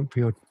and what won't for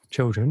your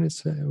children.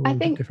 It's all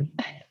different.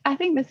 I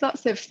think there's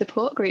lots of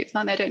support groups,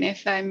 aren't there? I don't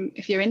know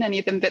if you're in any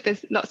of them, but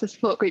there's lots of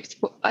support groups,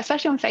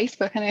 especially on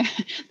Facebook. I know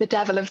the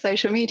devil of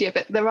social media,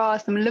 but there are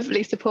some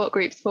lovely support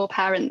groups for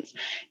parents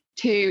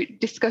to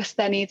discuss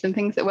their needs and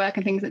things that work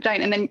and things that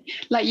don't. And then,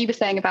 like you were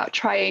saying about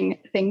trying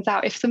things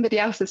out, if somebody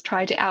else has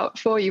tried it out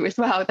for you as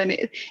well, then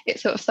it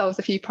sort of solves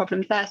a few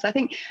problems there. So I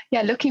think,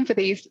 looking for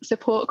these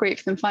support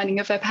groups and finding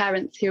other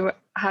parents who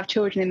have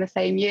children in the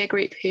same year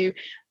group who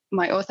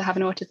might also have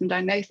an autism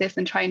diagnosis,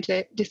 and trying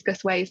to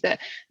discuss ways that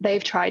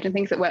they've tried and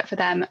things that work for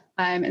them,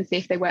 and see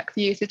if they work for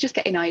you. So just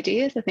getting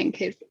ideas, I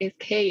think, is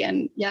key.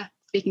 And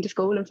speaking to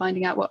school and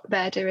finding out what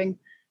they're doing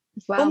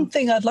as well. One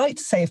thing I'd like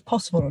to say, if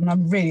possible, and I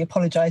really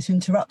apologise for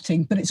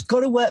interrupting, but it's got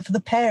to work for the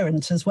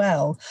parent as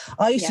well.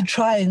 I used to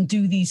try and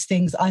do these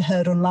things I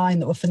heard online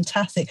that were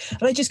fantastic,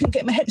 and I just couldn't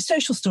get my head.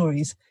 Social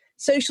stories.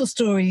 Social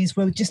stories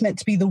were just meant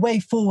to be the way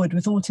forward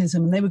with autism,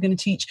 and they were going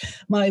to teach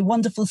my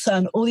wonderful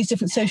son all these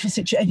different social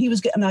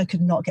situations, and I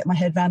could not get my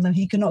head around them.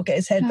 He could not get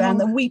his head around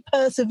them. We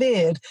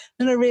persevered.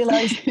 Then I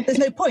realised there's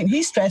no point.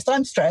 He's stressed.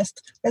 I'm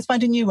stressed. Let's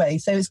find a new way.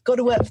 So it's got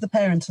to work for the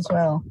parent as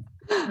well.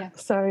 Yeah.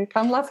 So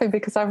I'm laughing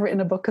because I've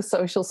written a book of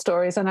social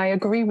stories and I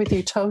agree with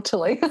you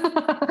totally.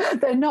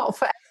 They're not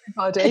for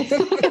everybody.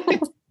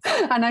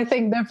 And I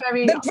think they're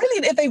brilliant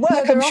if they work,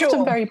 they're I'm sure.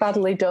 often very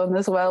badly done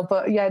as well.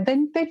 But yeah,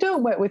 they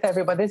don't work with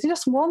everybody. There's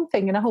just one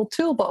thing in a whole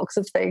toolbox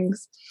of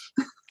things.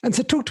 And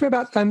so talk to me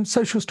about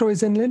social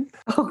stories in Lynn.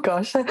 Oh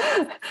gosh,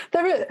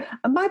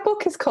 my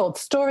book is called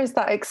Stories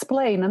That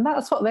Explain, and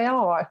that's what they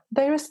are.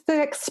 They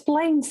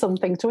explain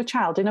something to a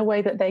child in a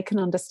way that they can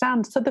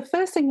understand. So the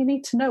first thing you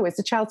need to know is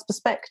the child's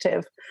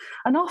perspective,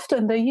 and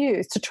often they're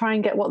used to try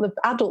and get what the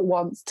adult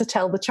wants to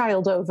tell the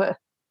child over.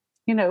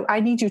 You know, I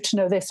need you to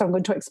know this, so I'm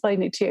going to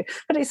explain it to you.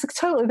 But it's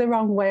totally the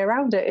wrong way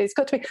around it. It's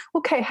got to be,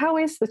 okay, how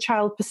is the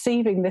child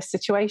perceiving this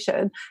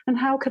situation? And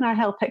how can I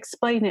help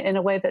explain it in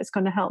a way that's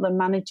going to help them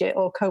manage it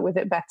or cope with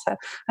it better?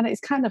 And it's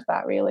kind of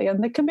that, really.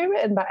 And they can be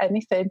written about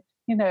anything,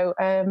 you know,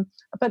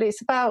 but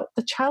it's about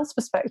the child's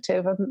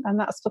perspective, and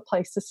that's the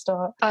place to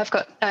start. I've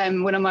got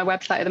one on my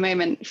website at the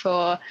moment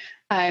for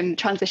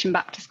transition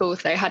back to school.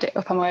 So I had it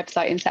up on my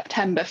website in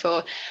September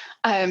for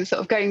sort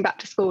of going back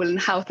to school and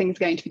how things are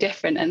going to be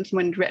different. And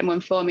someone had written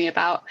one for me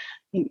about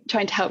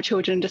trying to help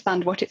children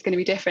understand what it's going to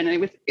be different.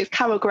 And it's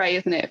Carol Gray,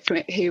 isn't it,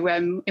 who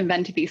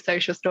invented these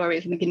social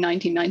stories, I think in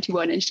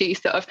 1991. And she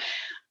sort of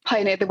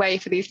pioneered the way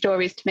for these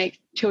stories to make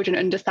children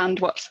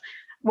understand what's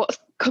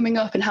coming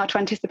up and how to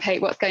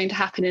anticipate what's going to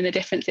happen in a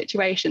different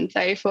situation.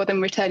 So for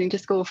them returning to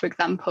school, for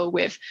example,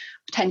 with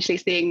potentially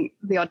seeing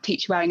the odd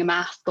teacher wearing a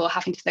mask or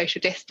having to social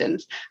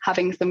distance,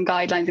 having some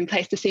guidelines in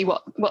place to see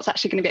what's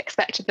actually going to be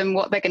expected of them,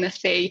 what they're going to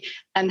see,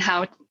 and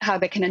how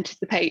they can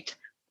anticipate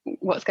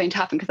what's going to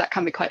happen, because that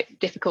can be quite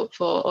difficult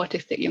for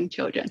autistic young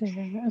children.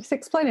 Yeah, it's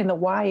explaining the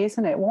why,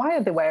 isn't it? Why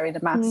are they wearing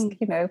a mask?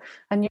 You know,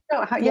 and you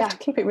have to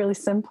keep it really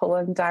simple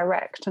and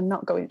direct, and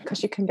not going,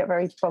 because you can get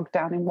very bogged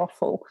down in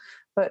waffle.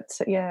 But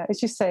yeah,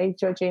 as you say,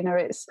 Georgina,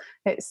 it's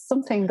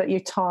something that you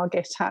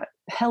target at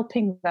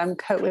helping them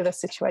cope with a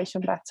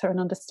situation better and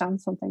understand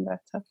something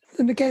better.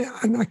 And again,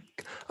 what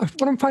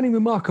I'm finding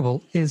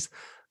remarkable is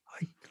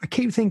I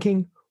keep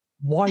thinking,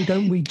 why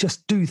don't we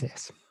just do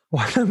this?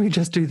 Why don't we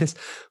just do this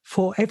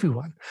for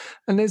everyone?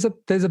 And there's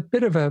a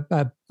bit of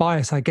a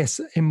bias, I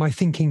guess, in my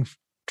thinking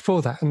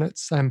for that. And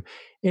it's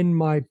in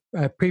my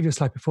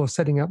previous life before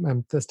setting up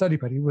the Study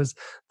Buddy was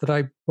that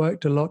I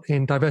worked a lot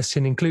in diversity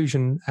and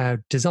inclusion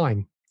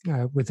design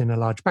within a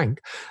large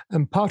bank.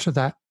 And part of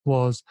that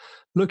was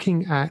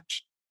looking at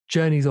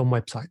journeys on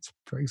websites,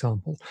 for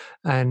example.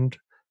 And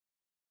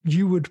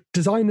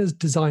designers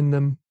design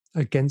them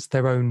against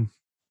their own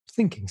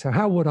thinking. So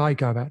how would I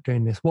go about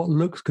doing this? What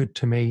looks good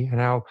to me,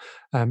 and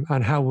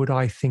how would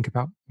I think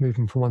about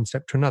moving from one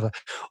step to another?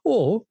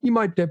 Or you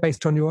might do it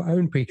based on your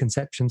own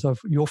preconceptions of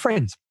your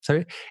friends.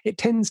 So it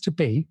tends to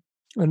be,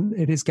 and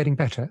it is getting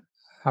better,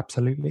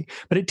 absolutely,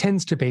 but it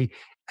tends to be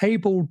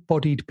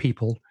able-bodied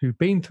people who've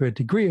been through a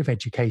degree of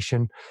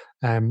education,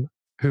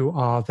 who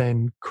are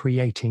then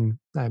creating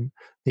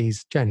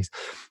these journeys.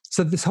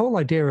 So this whole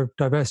idea of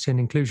diversity and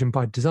inclusion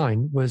by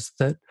design was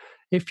that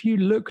if you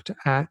looked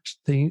at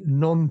the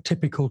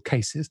non-typical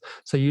cases,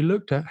 so you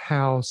looked at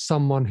how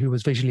someone who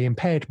was visually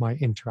impaired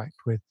might interact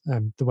with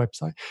the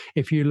website,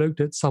 if you looked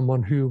at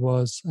someone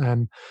who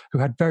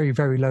had very,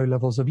 very low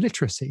levels of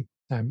literacy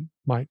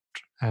might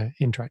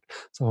interact,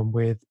 someone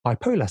with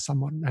bipolar,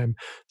 someone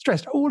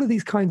stressed, all of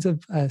these kinds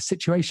of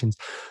situations,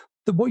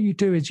 that what you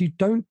do is you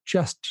don't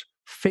just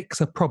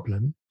fix a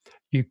problem,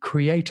 you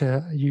create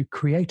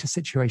a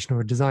situation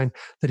or a design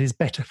that is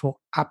better for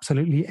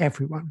absolutely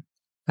everyone.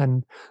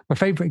 And my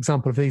favorite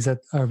example of these are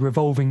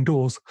revolving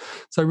doors.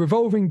 So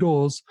revolving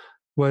doors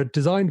were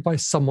designed by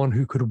someone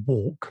who could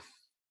walk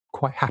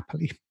quite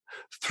happily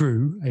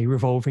through a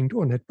revolving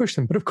door, and they'd push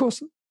them. But of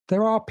course,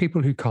 there are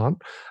people who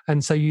can't.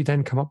 And so you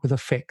then come up with a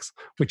fix,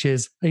 which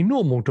is a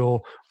normal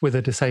door with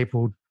a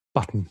disabled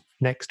button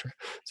next to it.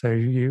 So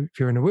if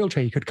you're in a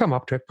wheelchair, you could come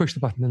up to it, push the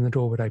button, and the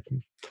door would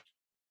open.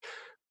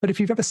 But if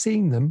you've ever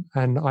seen them,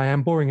 and I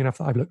am boring enough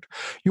that I've looked,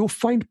 you'll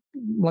find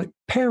like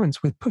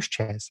parents with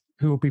pushchairs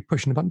who will be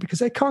pushing the button because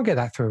they can't get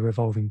that through a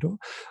revolving door.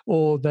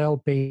 Or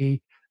there'll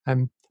be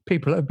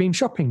people that have been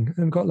shopping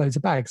and got loads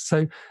of bags.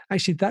 So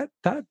actually that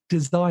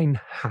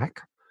design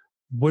hack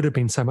would have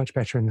been so much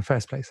better in the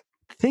first place.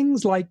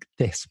 Things like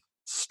this,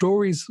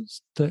 stories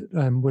that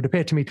would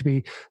appear to me to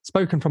be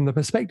spoken from the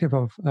perspective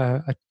of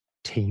a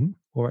teen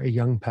or a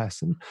young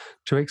person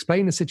to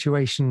explain a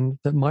situation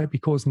that might be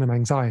causing them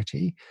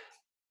anxiety,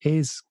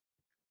 is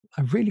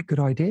a really good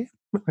idea.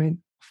 I mean,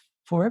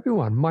 for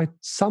everyone. My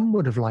son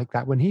would have liked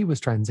that when he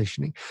was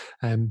transitioning.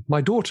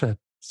 My daughter,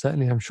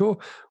 certainly, I'm sure,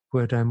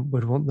 would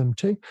want them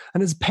to.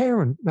 And as a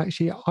parent,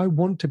 actually, I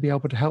want to be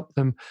able to help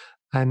them,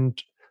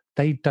 and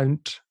they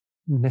don't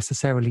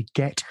necessarily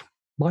get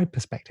my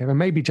perspective. And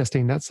maybe,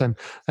 Justine, that's some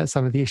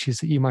of the issues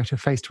that you might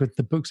have faced with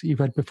the books that you've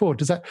read before.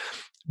 Does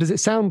it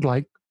sound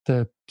like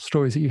the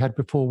stories that you had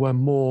before were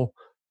more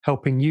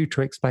helping you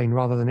to explain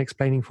rather than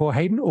explaining for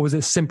Hayden? Or was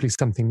it simply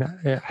something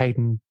that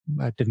Hayden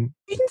didn't?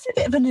 Hayden's a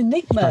bit of an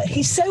enigma. Okay.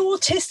 He's so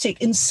autistic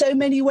in so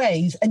many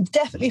ways, and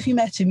definitely if you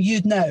met him,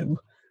 you'd know.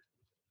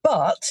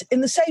 But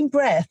in the same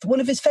breath, one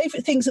of his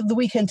favourite things of the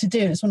weekend to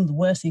do, and it's one of the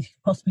worst things he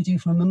could possibly do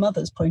from a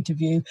mother's point of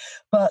view,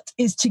 but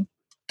is to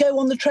go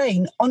on the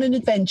train on an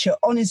adventure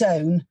on his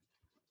own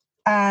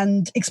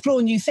and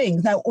explore new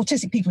things. Now,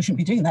 autistic people shouldn't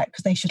be doing that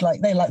because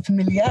they like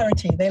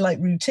familiarity, they like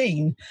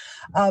routine.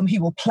 He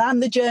will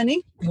plan the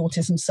journey, the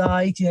autism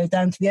side,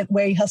 down to the end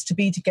where he has to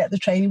be to get the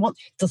train. He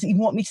doesn't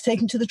even want me to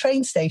take him to the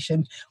train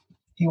station.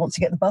 He wants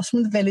to get the bus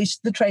from the village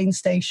to the train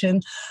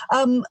station.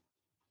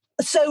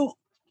 So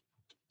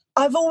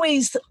I've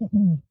always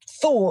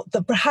thought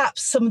that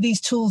perhaps some of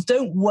these tools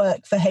don't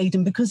work for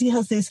Hayden because he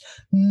has this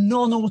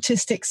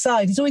non-autistic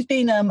side. He's always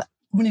been,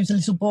 when he was a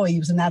little boy, he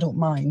was an adult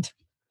mind.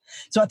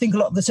 So I think a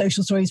lot of the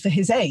social stories for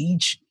his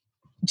age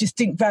just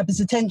didn't grab his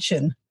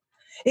attention.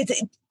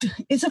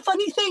 It's a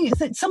funny thing. It's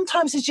that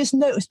sometimes it's just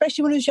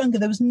especially when I was younger,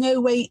 there was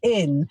no way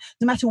in.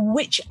 No matter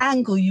which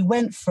angle you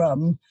went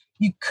from,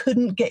 you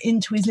couldn't get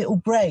into his little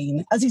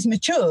brain. As he's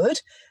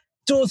matured,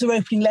 doors are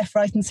opening left,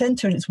 right and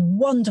centre, and it's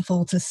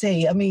wonderful to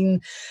see. I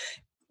mean,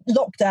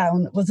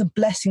 lockdown was a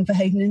blessing for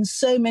Hayden in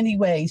so many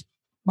ways.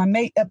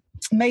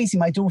 Maisie,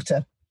 my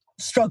daughter,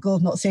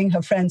 struggled not seeing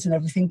her friends and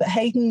everything, but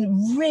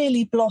Hayden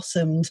really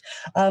blossomed,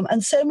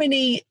 and so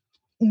many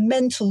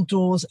mental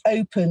doors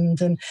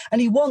opened, and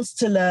he wants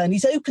to learn.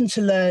 He's open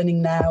to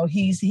learning now.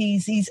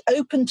 He's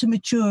open to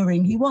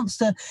maturing. He wants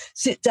to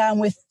sit down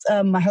with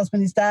my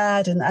husband, his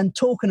dad, and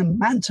talk on a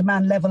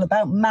man-to-man level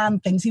about man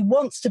things. He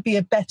wants to be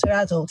a better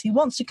adult. He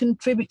wants to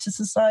contribute to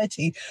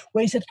society,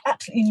 where he's had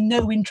absolutely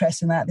no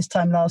interest in that this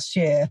time last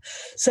year.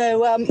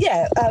 So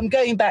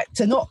going back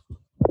to not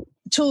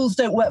tools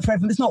don't work for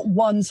everyone. It's not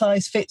one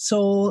size fits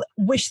all.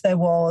 Wish there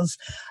was,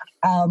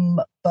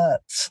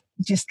 but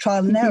just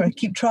trial and error.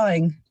 Keep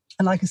trying.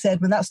 And like I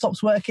said, when that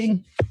stops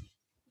working,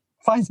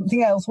 find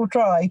something else. We'll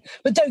try,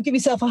 but don't give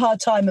yourself a hard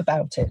time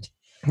about it.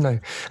 No.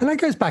 And that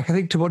goes back, I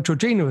think, to what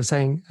Georgina was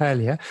saying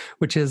earlier,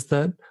 which is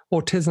that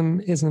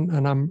autism is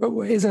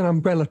an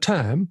umbrella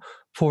term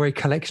for a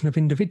collection of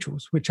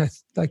individuals, which I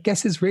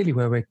guess is really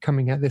where we're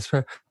coming at this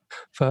for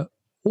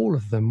all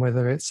of them,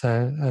 whether it's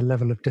a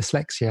level of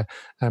dyslexia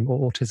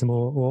or autism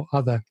or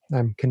other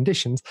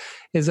conditions,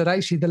 is that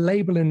actually the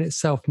label in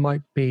itself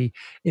might be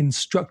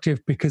instructive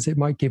because it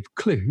might give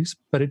clues,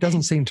 but it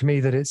doesn't seem to me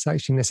that it's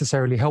actually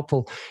necessarily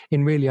helpful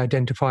in really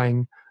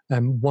identifying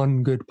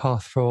one good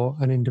path for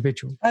an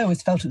individual. I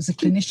always felt it was a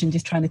clinician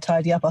just trying to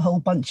tidy up a whole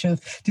bunch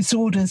of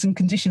disorders and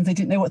conditions they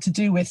didn't know what to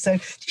do with. So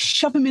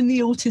shove them in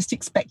the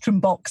autistic spectrum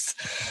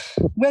box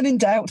when in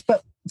doubt,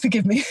 but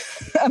forgive me,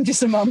 I'm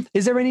just a mum.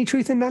 Is there any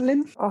truth in that,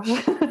 Lynn?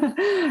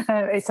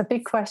 It's a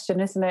big question,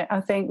 isn't it? I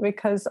think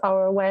because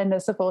our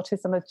awareness of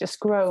autism has just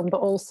grown,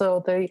 but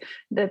also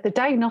the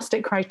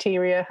diagnostic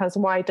criteria has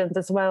widened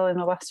as well in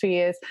the last few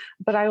years.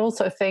 But I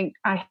also think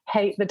I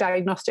hate the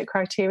diagnostic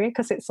criteria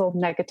because it's all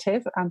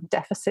negative and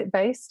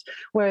deficit-based,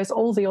 whereas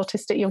all the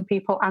autistic young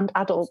people and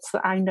adults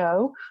that I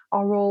know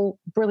are all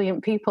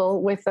brilliant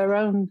people with their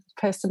own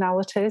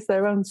personalities,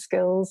 their own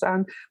skills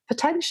and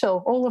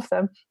potential, all of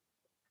them.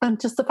 And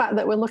just the fact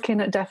that we're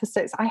looking at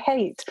deficits, I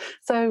hate.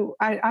 So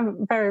I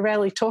very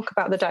rarely talk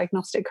about the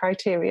diagnostic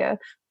criteria,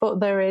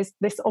 but there is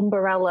this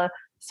umbrella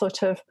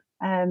sort of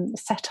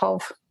set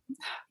of,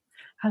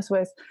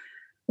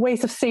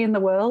 ways of seeing the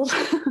world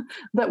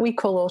that we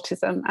call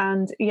autism.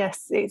 And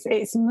yes,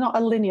 it's not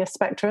a linear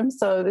spectrum,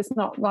 so it's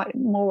not like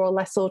more or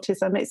less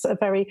autism. It's a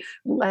very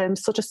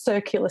sort of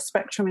circular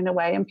spectrum in a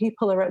way, and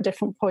people are at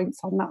different points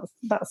on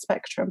that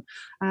spectrum.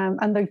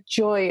 And the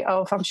joy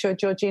of, I'm sure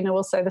Georgina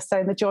will say the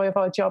same, the joy of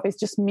our job is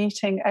just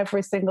meeting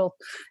every single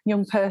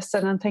young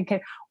person and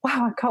thinking,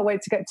 wow, I can't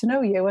wait to get to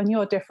know you and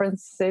your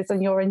differences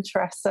and your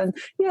interests, and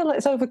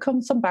let's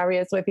overcome some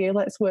barriers with you.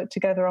 Let's work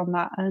together on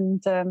that.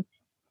 And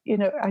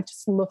I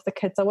just love the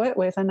kids I work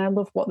with, and I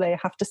love what they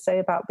have to say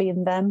about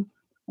being them,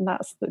 and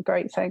that's the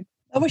great thing.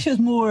 I wish there was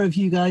more of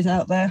you guys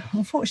out there.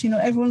 Unfortunately,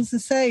 not everyone's the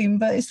same,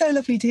 but it's so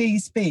lovely to hear you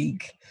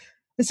speak.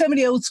 There's so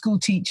many old school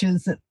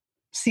teachers that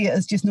see it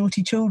as just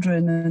naughty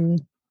children,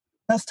 and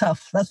that's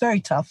tough. That's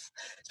very tough,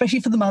 especially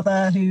for the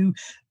mother who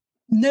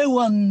no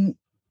one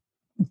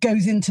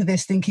goes into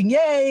this thinking,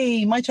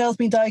 yay, my child's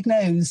been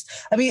diagnosed.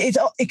 I mean,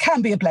 it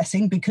can be a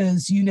blessing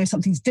because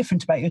something's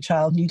different about your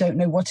child and you don't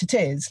know what it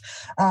is.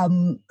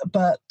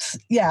 But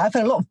yeah, I've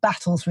had a lot of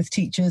battles with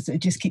teachers that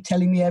just keep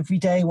telling me every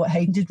day what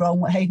Hayden did wrong,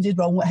 what Hayden did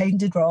wrong, what Hayden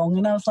did wrong.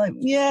 And I was like,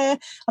 yeah,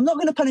 I'm not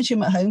going to punish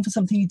him at home for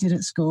something he did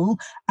at school.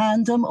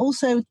 And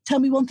also tell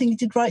me one thing he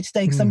did right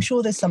today, because I'm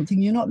sure there's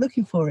something you're not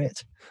looking for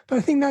it. But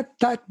I think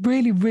that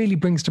really, really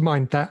brings to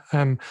mind that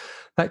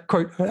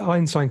quote,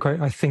 Einstein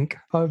quote, I think,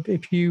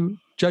 if you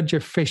judge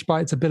a fish by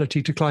its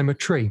ability to climb a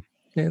tree,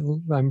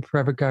 it'll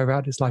forever go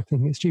about its life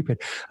thinking it's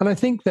stupid. And I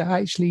think that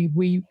actually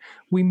we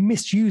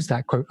misuse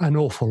that quote an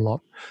awful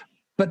lot.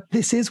 But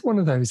this is one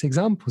of those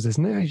examples,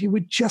 isn't it? Actually,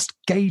 we're just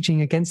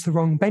gauging against the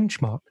wrong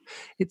benchmark.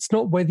 It's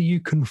not whether you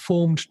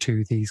conformed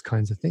to these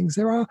kinds of things.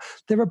 There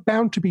are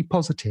bound to be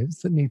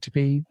positives that need to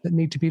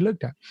be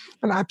looked at.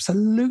 And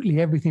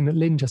absolutely everything that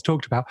Lynn just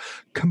talked about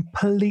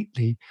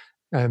completely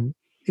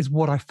is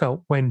what I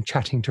felt when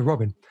chatting to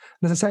Robin.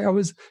 And as I say, I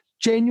was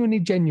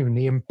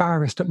genuinely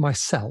embarrassed at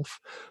myself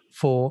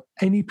for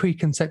any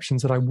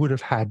preconceptions that I would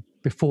have had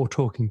before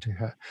talking to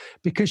her,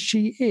 because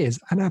she is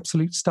an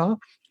absolute star.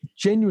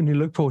 Genuinely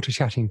look forward to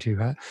chatting to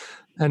her.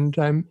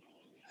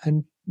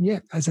 And yeah,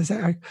 as I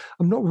say,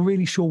 I'm not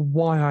really sure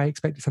why I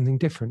expected something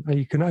different.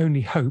 You can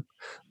only hope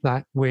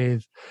that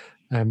with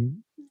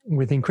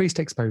increased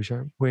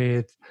exposure,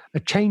 with a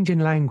change in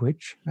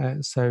language,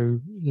 so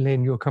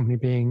Lynn, your company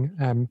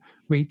being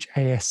Reach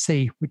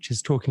ASC, which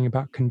is talking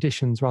about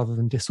conditions rather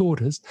than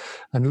disorders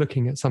and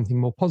looking at something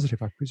more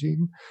positive, I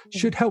presume,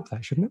 should help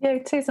that, shouldn't it? Yeah,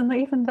 it is. And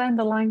even then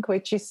the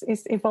language is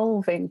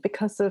evolving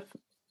because of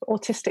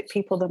autistic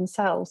people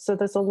themselves. So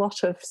there's a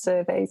lot of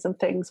surveys and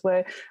things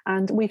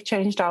and we've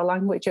changed our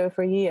language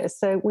over a year.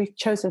 So we've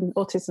chosen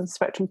autism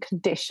spectrum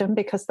condition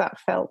because that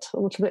felt a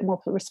little bit more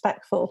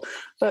respectful.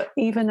 But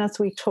even as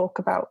we talk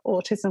about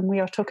autism, we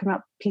are talking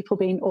about people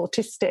being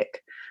autistic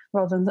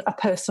rather than a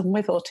person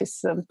with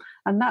autism.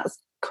 And that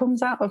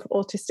comes out of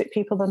autistic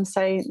people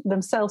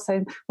themselves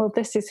saying, well,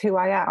 this is who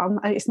I am.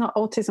 And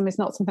autism is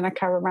not something I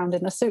carry around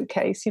in a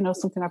suitcase,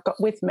 something I've got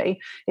with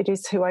me. It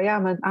is who I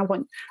am. And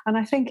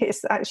I think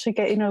it's actually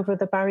getting over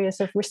the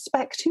barriers of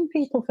respecting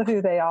people for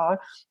who they are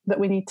that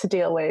we need to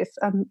deal with.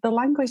 And the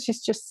language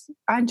is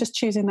I'm just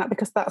choosing that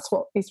because that's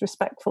what is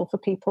respectful for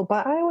people.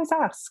 But I always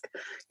ask,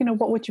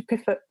 what would you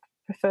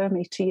prefer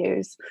me to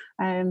use,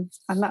 and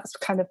that's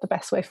kind of the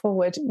best way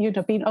forward.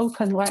 Being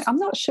open, like, I'm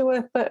not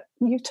sure, but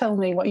you tell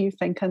me what you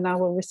think and I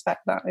will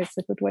respect that. It's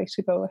a good way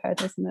to go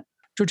ahead, isn't it?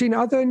 Georgina,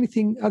 are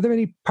there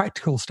any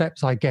practical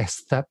steps, I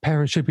guess, that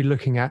parents should be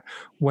looking at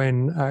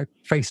when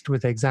faced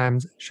with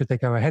exams, should they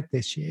go ahead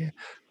this year,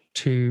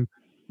 to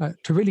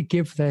really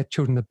give their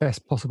children the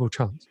best possible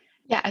chance?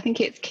 Yeah, I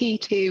think it's key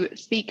to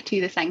speak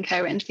to the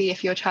SENCO and see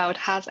if your child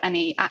has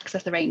any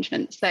access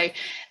arrangements. So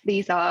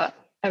these are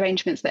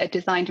arrangements that are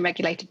designed and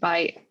regulated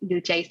by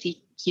the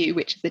JCQ,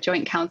 which is the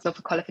Joint Council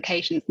for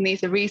Qualifications. And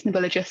these are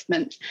reasonable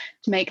adjustments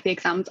to make the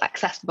exams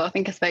accessible. I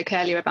think I spoke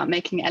earlier about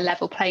making it a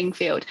level playing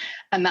field,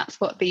 and that's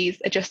what these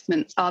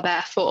adjustments are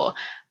there for.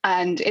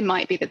 And it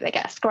might be that they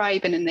get a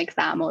scribe in an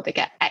exam, or they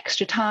get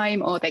extra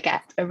time, or they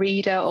get a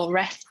reader or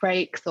rest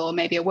breaks, or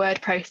maybe a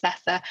word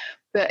processor.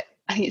 But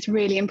I think it's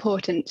really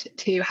important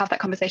to have that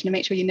conversation and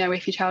make sure you know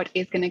if your child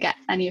is going to get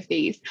any of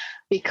these,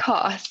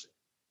 because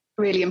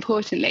really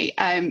importantly,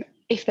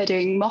 if they're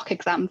doing mock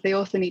exams, they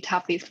also need to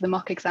have these for the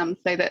mock exams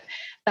so that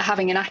they're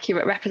having an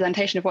accurate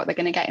representation of what they're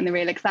going to get in the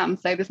real exam.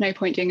 So there's no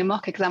point doing a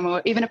mock exam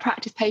or even a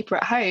practice paper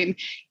at home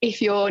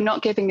if you're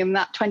not giving them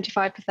that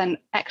 25%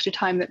 extra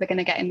time that they're going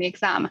to get in the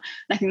exam. And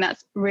I think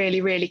that's really,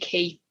 really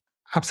key.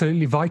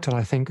 Absolutely vital,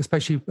 I think,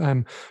 especially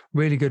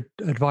really good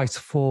advice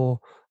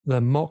for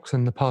the mocks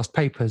and the past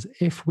papers.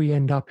 If we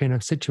end up in a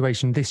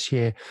situation this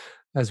year,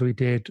 as we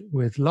did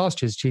with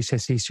last year's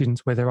GCSE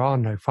students, where there are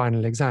no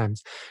final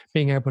exams,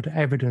 being able to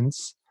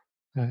evidence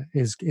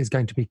is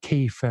going to be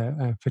key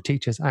for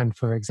teachers and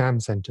for exam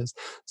centres.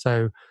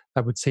 So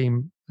that would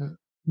seem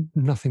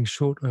nothing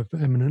short of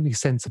eminently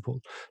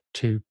sensible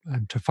to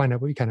find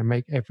out what you can and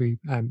make every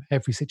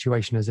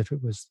situation as if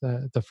it was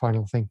the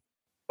final thing.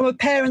 From a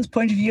parent's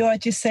point of view, I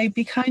just say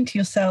be kind to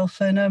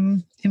yourself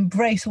and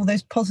embrace all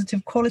those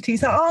positive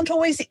qualities that aren't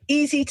always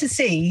easy to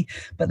see,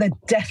 but they're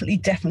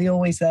definitely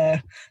always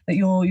there, that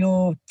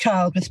your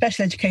child with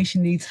special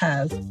education needs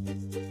has.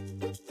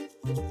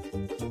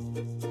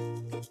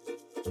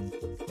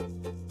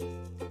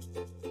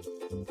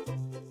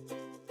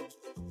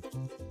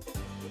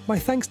 My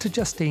thanks to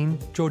Justine,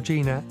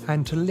 Georgina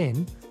and to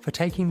Lynn for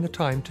taking the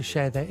time to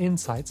share their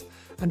insights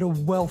and a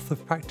wealth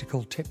of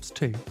practical tips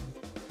too.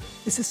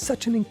 This is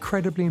such an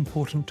incredibly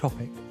important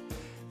topic.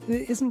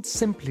 It isn't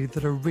simply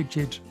that a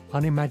rigid,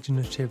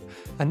 unimaginative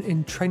and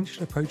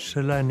entrenched approach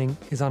to learning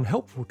is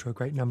unhelpful to a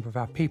great number of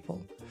our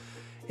people.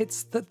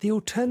 It's that the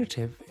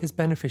alternative is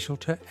beneficial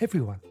to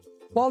everyone.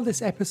 While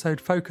this episode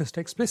focused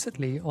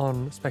explicitly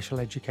on special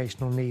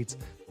educational needs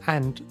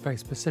and very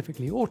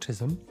specifically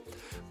autism,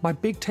 my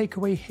big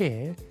takeaway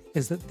here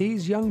is that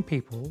these young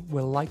people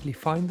will likely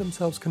find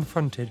themselves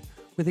confronted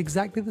with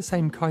exactly the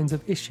same kinds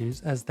of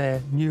issues as their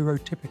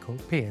neurotypical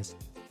peers.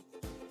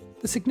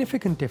 The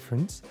significant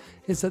difference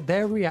is that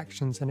their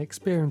reactions and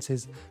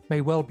experiences may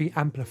well be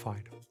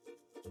amplified.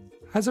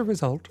 As a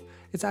result,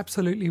 it's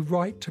absolutely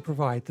right to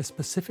provide the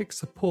specific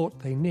support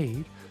they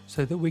need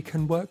so that we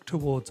can work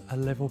towards a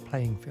level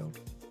playing field.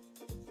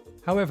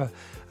 However,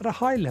 at a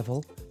high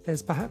level,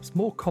 there's perhaps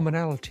more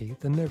commonality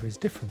than there is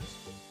difference.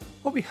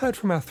 What we heard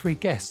from our three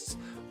guests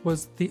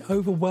was the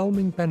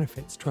overwhelming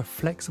benefits to a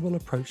flexible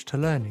approach to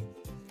learning,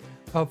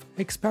 of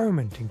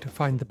experimenting to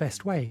find the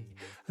best way,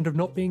 and of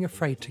not being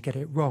afraid to get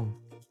it wrong.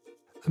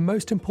 And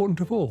most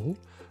important of all,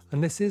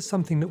 and this is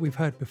something that we've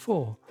heard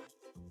before,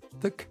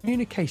 that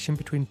communication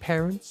between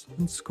parents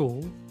and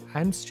school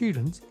and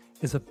students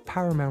is of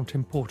paramount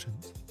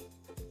importance.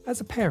 As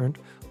a parent,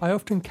 I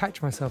often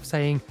catch myself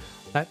saying,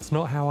 "That's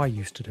not how I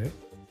used to do it,"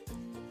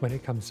 when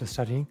it comes to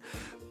studying.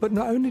 But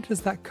not only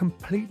does that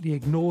completely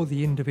ignore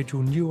the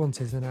individual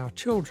nuances in our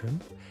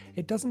children,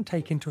 it doesn't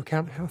take into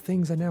account how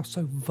things are now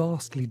so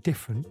vastly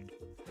different.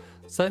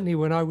 Certainly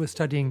when I was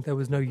studying, there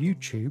was no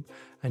YouTube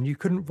and you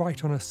couldn't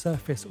write on a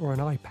Surface or an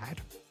iPad.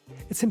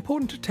 It's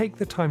important to take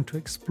the time to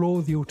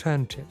explore the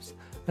alternatives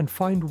and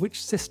find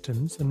which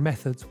systems and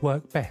methods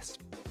work best.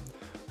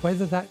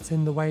 Whether that's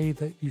in the way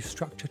that you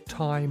structure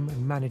time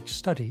and manage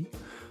study,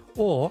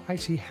 or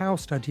actually how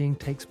studying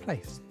takes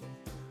place.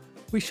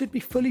 We should be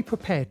fully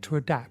prepared to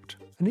adapt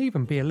and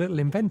even be a little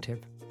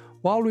inventive.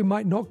 While we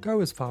might not go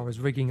as far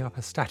as rigging up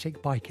a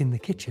static bike in the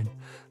kitchen,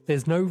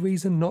 there's no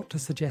reason not to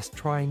suggest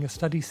trying a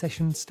study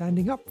session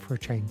standing up for a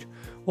change,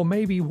 or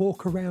maybe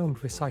walk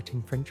around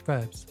reciting French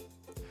verbs.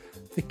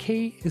 The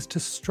key is to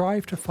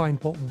strive to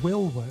find what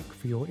will work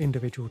for your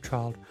individual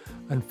child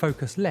and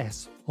focus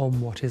less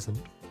on what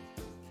isn't.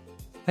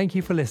 Thank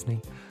you for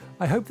listening.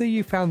 I hope that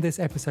you found this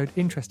episode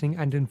interesting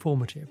and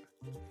informative.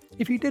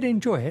 If you did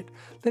enjoy it,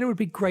 then it would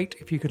be great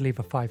if you could leave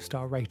a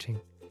 5-star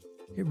rating.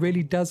 It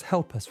really does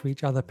help us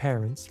reach other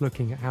parents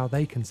looking at how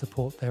they can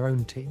support their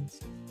own teens.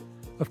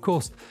 Of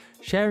course,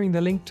 sharing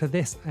the link to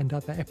this and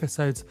other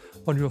episodes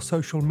on your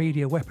social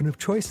media weapon of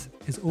choice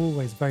is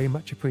always very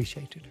much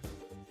appreciated.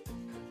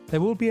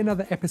 There will be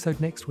another episode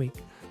next week,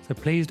 so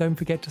please don't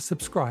forget to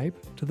subscribe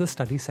to the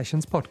Study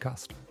Sessions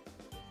podcast.